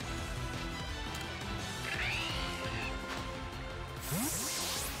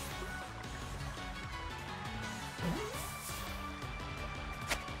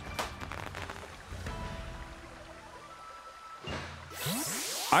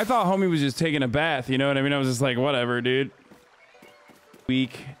 I thought homie was just taking a bath, you know what I mean? I was just like, whatever, dude.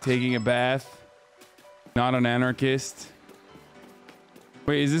 Weak, taking a bath. Not an anarchist.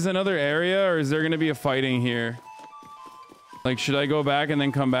 Wait, is this another area or is there gonna be a fighting here? Like, should I go back and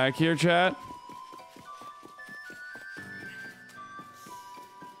then come back here, chat?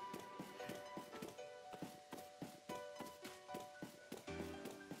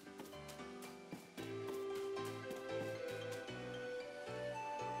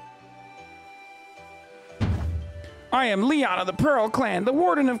 I am Leon of the Pearl Clan, the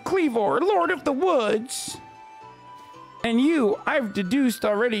Warden of Cleavor, Lord of the Woods. And you, I've deduced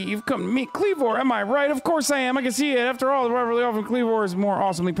already, you've come to meet Cleavor, am I right? Of course I am, I can see it. After all, the rivalry often Cleavor is more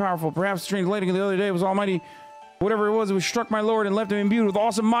awesomely powerful. Perhaps the strange lightning the other day was almighty. Whatever it was struck my lord and left him imbued with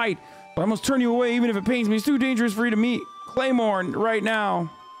awesome might. But I must turn you away even if it pains me. It's too dangerous for you to meet Claymore right now.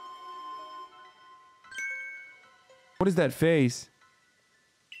 What is that face?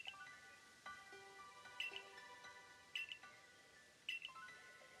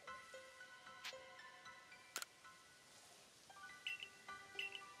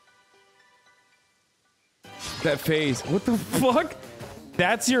 That face. What the fuck?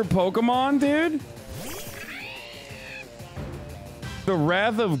 That's your Pokemon, dude? The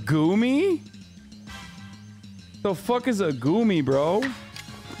Wrath of Goomy? The fuck is a Goomy, bro?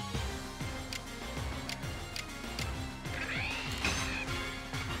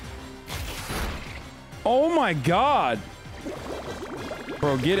 Oh my god.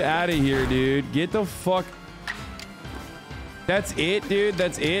 Bro, get out of here, dude. Get the fuck... That's it, dude.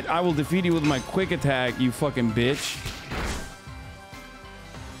 That's it. I will defeat you with my quick attack, you fucking bitch.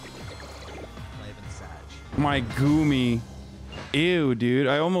 My Goomy. Ew, dude.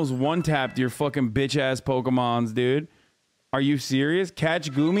 I almost one-tapped your fucking bitch-ass Pokemons, dude. Are you serious?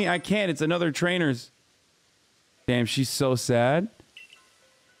 Catch Goomy? I can't. It's another trainer's. Damn, she's so sad.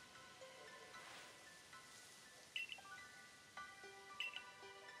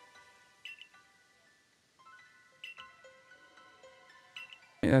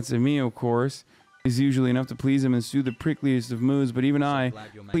 That's a me, of course. Is usually enough to please him and soothe the prickliest of moods, but even I,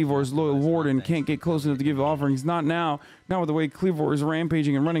 Cleavor's loyal warden, can't get close enough to give offerings. Not now. Not with the way Cleavor is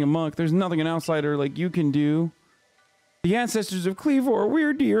rampaging and running amok. There's nothing an outsider like you can do. The ancestors of Cleavor,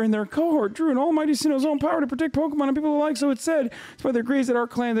 Weird Deer, and their cohort drew an almighty sin of his own power to protect Pokemon and people alike, so it's said. It's by their grace that our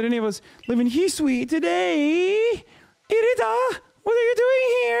clan, that any of us live in Hisui today. Irida, what are you doing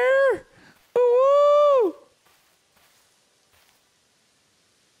here? Ooh!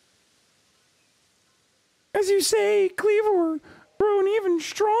 As you say, Cleavor grown even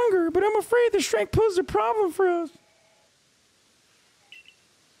stronger, but I'm afraid the strength poses a problem for us.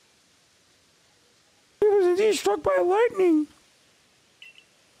 indeed struck by lightning.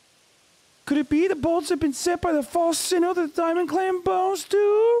 Could it be the bolts have been set by the false signal that the Diamond Clan bows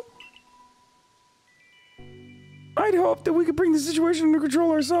to? I'd hope that we could bring the situation under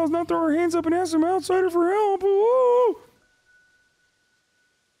control ourselves, not throw our hands up and ask some outsider for help. Ooh.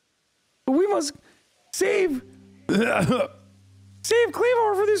 But we must save Cleavor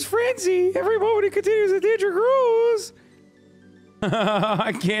for this frenzy. Every moment it continues, the danger grows.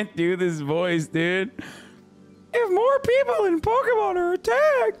 I can't do this voice, dude. If more people and Pokemon are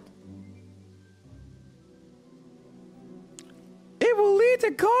attacked, it will lead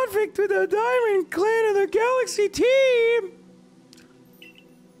to conflict with the Diamond Clan and the Galaxy team.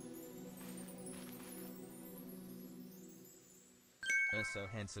 So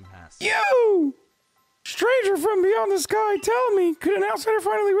handsome Hass. You! Stranger from beyond the sky, tell me, could an outsider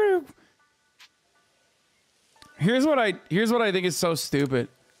finally rid of... Here's what I think is so stupid.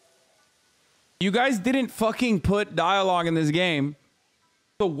 You guys didn't fucking put dialogue in this game.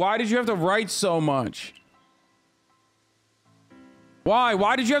 So why did you have to write so much? Why?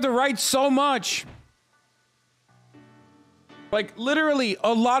 Why did you have to write so much? Like, literally,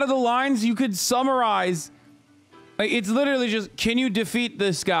 a lot of the lines you could summarize. Like, it's literally just, can you defeat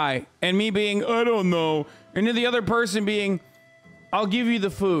this guy? And me being, I don't know. And then the other person being, I'll give you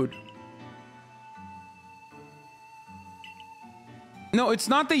the food. No, it's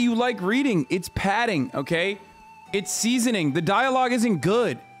not that you like reading. It's padding, okay? It's seasoning. The dialogue isn't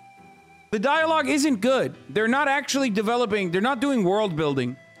good. The dialogue isn't good. They're not actually developing. They're not doing world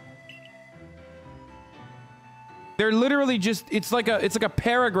building. They're literally just, it's like a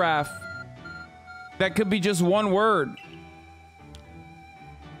paragraph that could be just one word.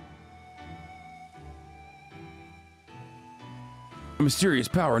 A mysterious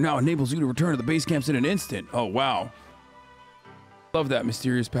power now enables you to return to the base camps in an instant. Oh, wow. Love that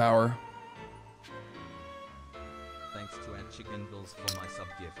mysterious power. Thanks to Ed Chicken Bills for my sub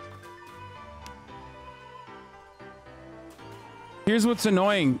gift. Here's what's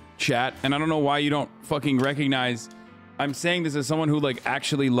annoying, chat, and I don't know why you don't fucking recognize. I'm saying this as someone who like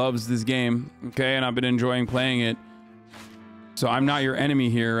actually loves this game, okay? And I've been enjoying playing it. So I'm not your enemy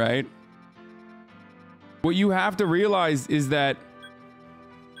here, right? What you have to realize is that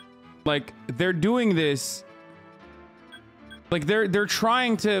like they're doing this like they're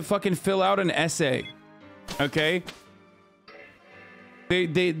trying to fucking fill out an essay. Okay?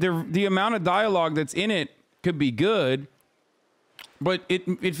 The amount of dialogue that's in it could be good, but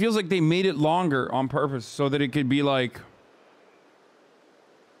it feels like they made it longer on purpose so that it could be like,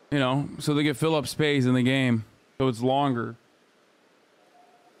 you know, so they could fill up space in the game. So it's longer.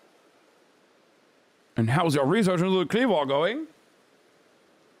 And how's your research into the Cleavor going?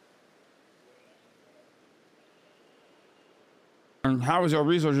 And how is your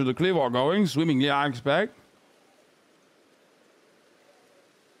research into the Cleavor going? Swimmingly, I expect.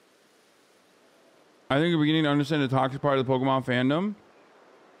 I think we're beginning to understand the toxic part of the Pokemon fandom.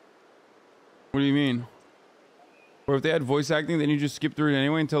 What do you mean? Or if they had voice acting, then you just skip through it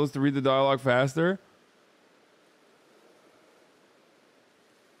anyway and tell us to read the dialogue faster?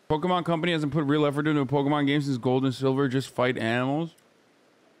 Pokemon Company hasn't put real effort into a Pokemon game since Gold and Silver. Just fight animals.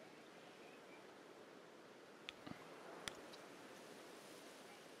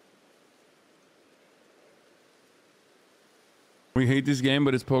 We hate this game,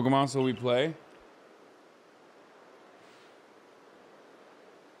 but it's Pokemon, so we play.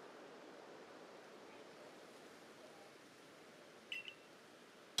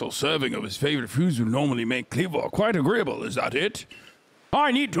 So serving of his favorite foods would normally make Cleavor quite agreeable, is that it?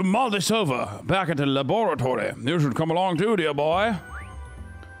 I need to mull this over. Back at the laboratory. You should come along too, dear boy.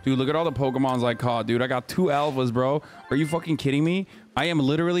 Dude, look at all the Pokemons I caught, dude. I got 2 alphas, bro. Are you fucking kidding me? I am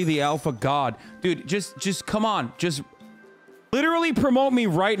literally the alpha god. Dude, just come on. Just literally promote me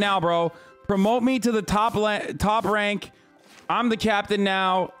right now, bro. Promote me to the top rank. I'm the captain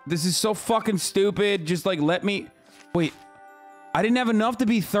now. This is so fucking stupid. Just like let me... Wait. I didn't have enough to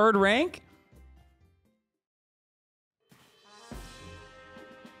be 3rd rank?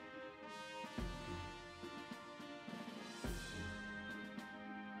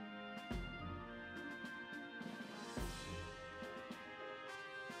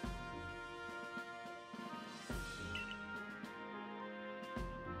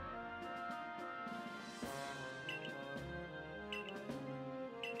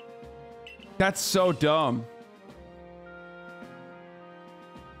 That's so dumb.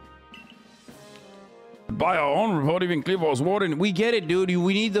 By our own report, even Cleavor's warden. We get it, dude.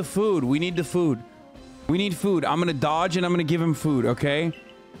 We need the food. We need the food. We need food. I'm gonna dodge and I'm gonna give him food, okay?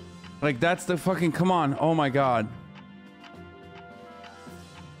 Like, that's the fucking... Come on. Oh my god.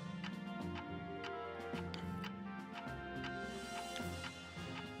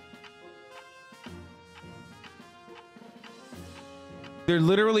 They're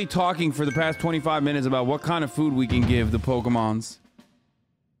literally talking for the past 25 minutes about what kind of food we can give the Pokemons.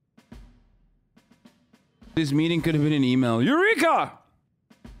 This meeting could have been an email. Eureka!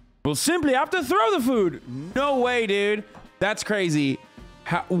 We'll simply have to throw the food. No way, dude. That's crazy.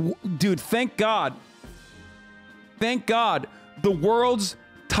 Dude, thank God. Thank God. The world's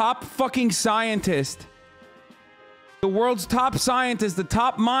top fucking scientist. The world's top scientist, the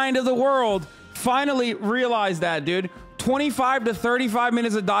top mind of the world, finally realized that, dude. 25 to 35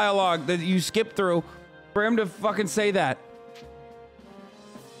 minutes of dialogue that you skip through for him to fucking say that.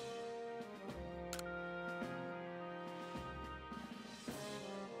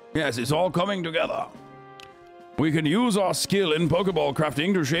 Yes, it's all coming together. We can use our skill in Pokeball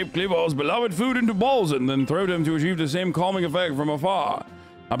crafting to shape Clivor's beloved food into balls and then throw them to achieve the same calming effect from afar.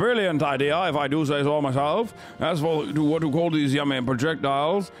 A brilliant idea, if I do say so myself. As for what to call these yummy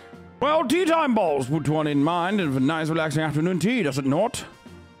projectiles, well, tea time balls put one in mind of a nice relaxing afternoon tea, does it not?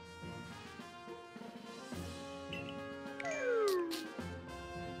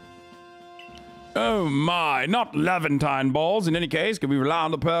 Oh my, not Levantine balls. In any case, can we rely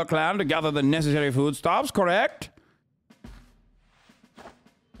on the Pearl Clan to gather the necessary foodstuffs, correct?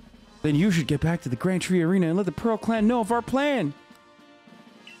 Then you should get back to the Grand Tree Arena and let the Pearl Clan know of our plan.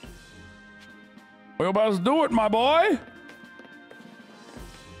 We'll best do it, my boy.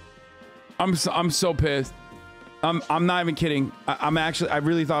 I'm so pissed. I'm not even kidding. I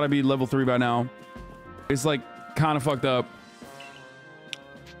really thought I'd be level 3 by now. It's like kind of fucked up.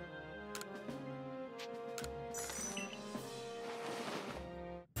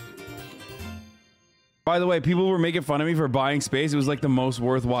 By the way, people were making fun of me for buying space. It was like the most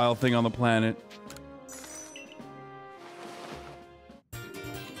worthwhile thing on the planet.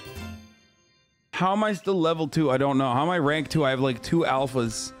 How am I still level 2? I don't know. How am I rank 2? I have like 2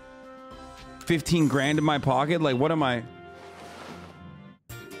 alphas. 15 grand in my pocket? Like, what am I?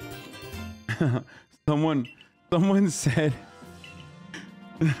 Someone said...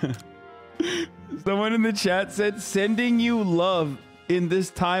 Someone in the chat said, sending you love in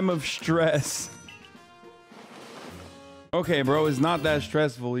this time of stress. Okay, bro, it's not that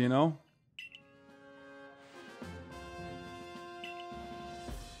stressful, you know?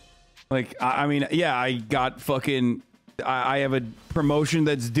 Like, I mean, yeah, I got fucking... I have a promotion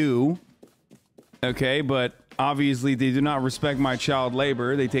that's due. Okay, but obviously they do not respect my child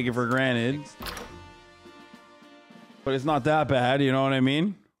labor. They take it for granted. But it's not that bad, you know what I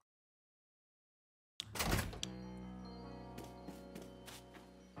mean?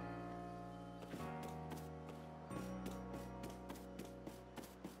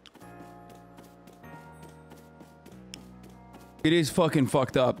 It is fucking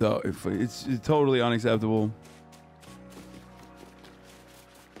fucked up, though. It's totally unacceptable.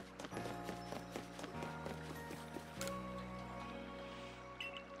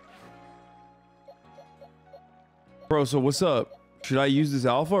 Bro, so what's up? Should I use this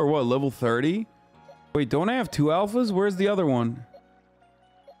alpha or what? Level 30? Wait, don't I have 2 alphas? Where's the other one?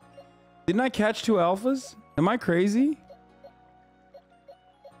 Didn't I catch 2 alphas? Am I crazy?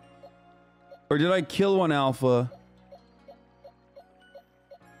 Or did I kill 1 alpha?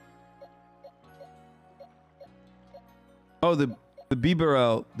 Oh, the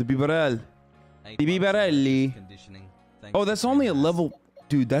Bibarel. The Bibarel. The Bibarelli. Oh, that's only a level...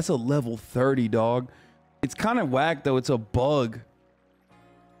 Dude, that's a level 30, dog. It's kind of whack, though. It's a bug.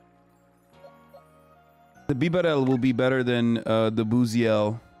 The Bibarel will be better than the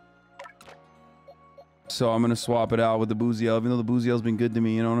Buziel. So I'm going to swap it out with the Buziel, even though the Buziel's been good to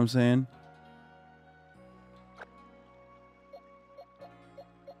me. You know what I'm saying?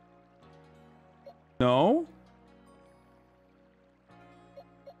 No?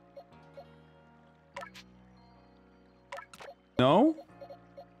 No?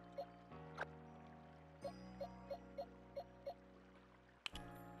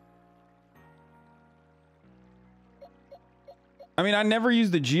 I mean, I never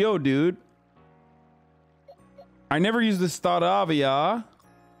used the Geo, dude. I never used the Staravia.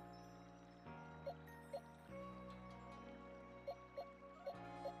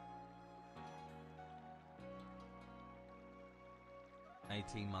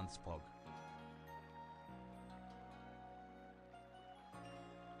 Months Pog.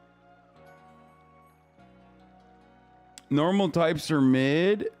 Normal types are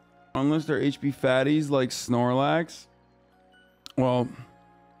mid, unless they're HP fatties like Snorlax. Well,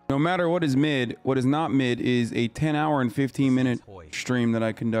 no matter what is mid, what is not mid is a 10-hour and 15-minute stream that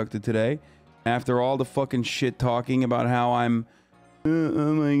I conducted today. After all the fucking shit talking about how I'm, oh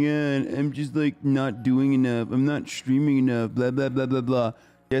my god, I'm just like not doing enough. I'm not streaming enough, blah, blah, blah, blah, blah.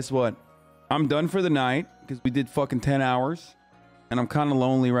 Guess what? I'm done for the night because we did fucking 10 hours. and I'm kind of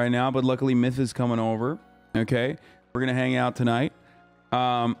lonely right now, but luckily Myth is coming over. Okay, we're gonna hang out tonight.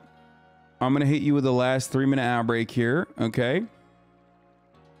 I'm gonna hit you with the last 3-minute ad break here. Okay,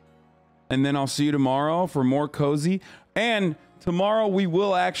 and then I'll see you tomorrow for more cozy. And tomorrow we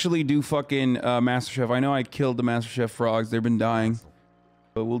will actually do fucking MasterChef. I know I killed the MasterChef frogs. They've been dying,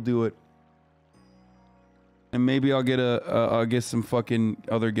 but we'll do it. And maybe I'll get some fucking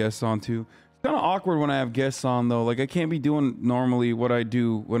other guests on too. It's kind of awkward when I have guests on though. Like I can't be doing normally what I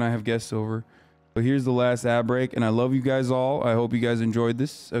do when I have guests over. But here's the last ad break, and I love you guys all. I hope you guys enjoyed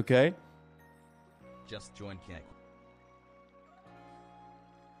this. Okay. Just join Cake.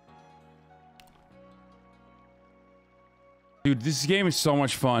 Dude, this game is so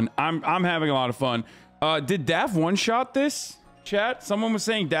much fun. I'm having a lot of fun. Did Daff one-shot this? Chat? Someone was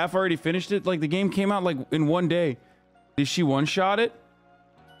saying Daff already finished it. Like the game came out like in one day. Did she one-shot it?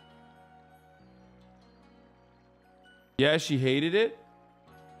 Yeah, she hated it.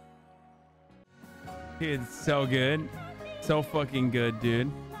 Dude, it's so good. So fucking good,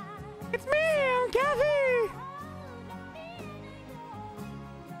 dude.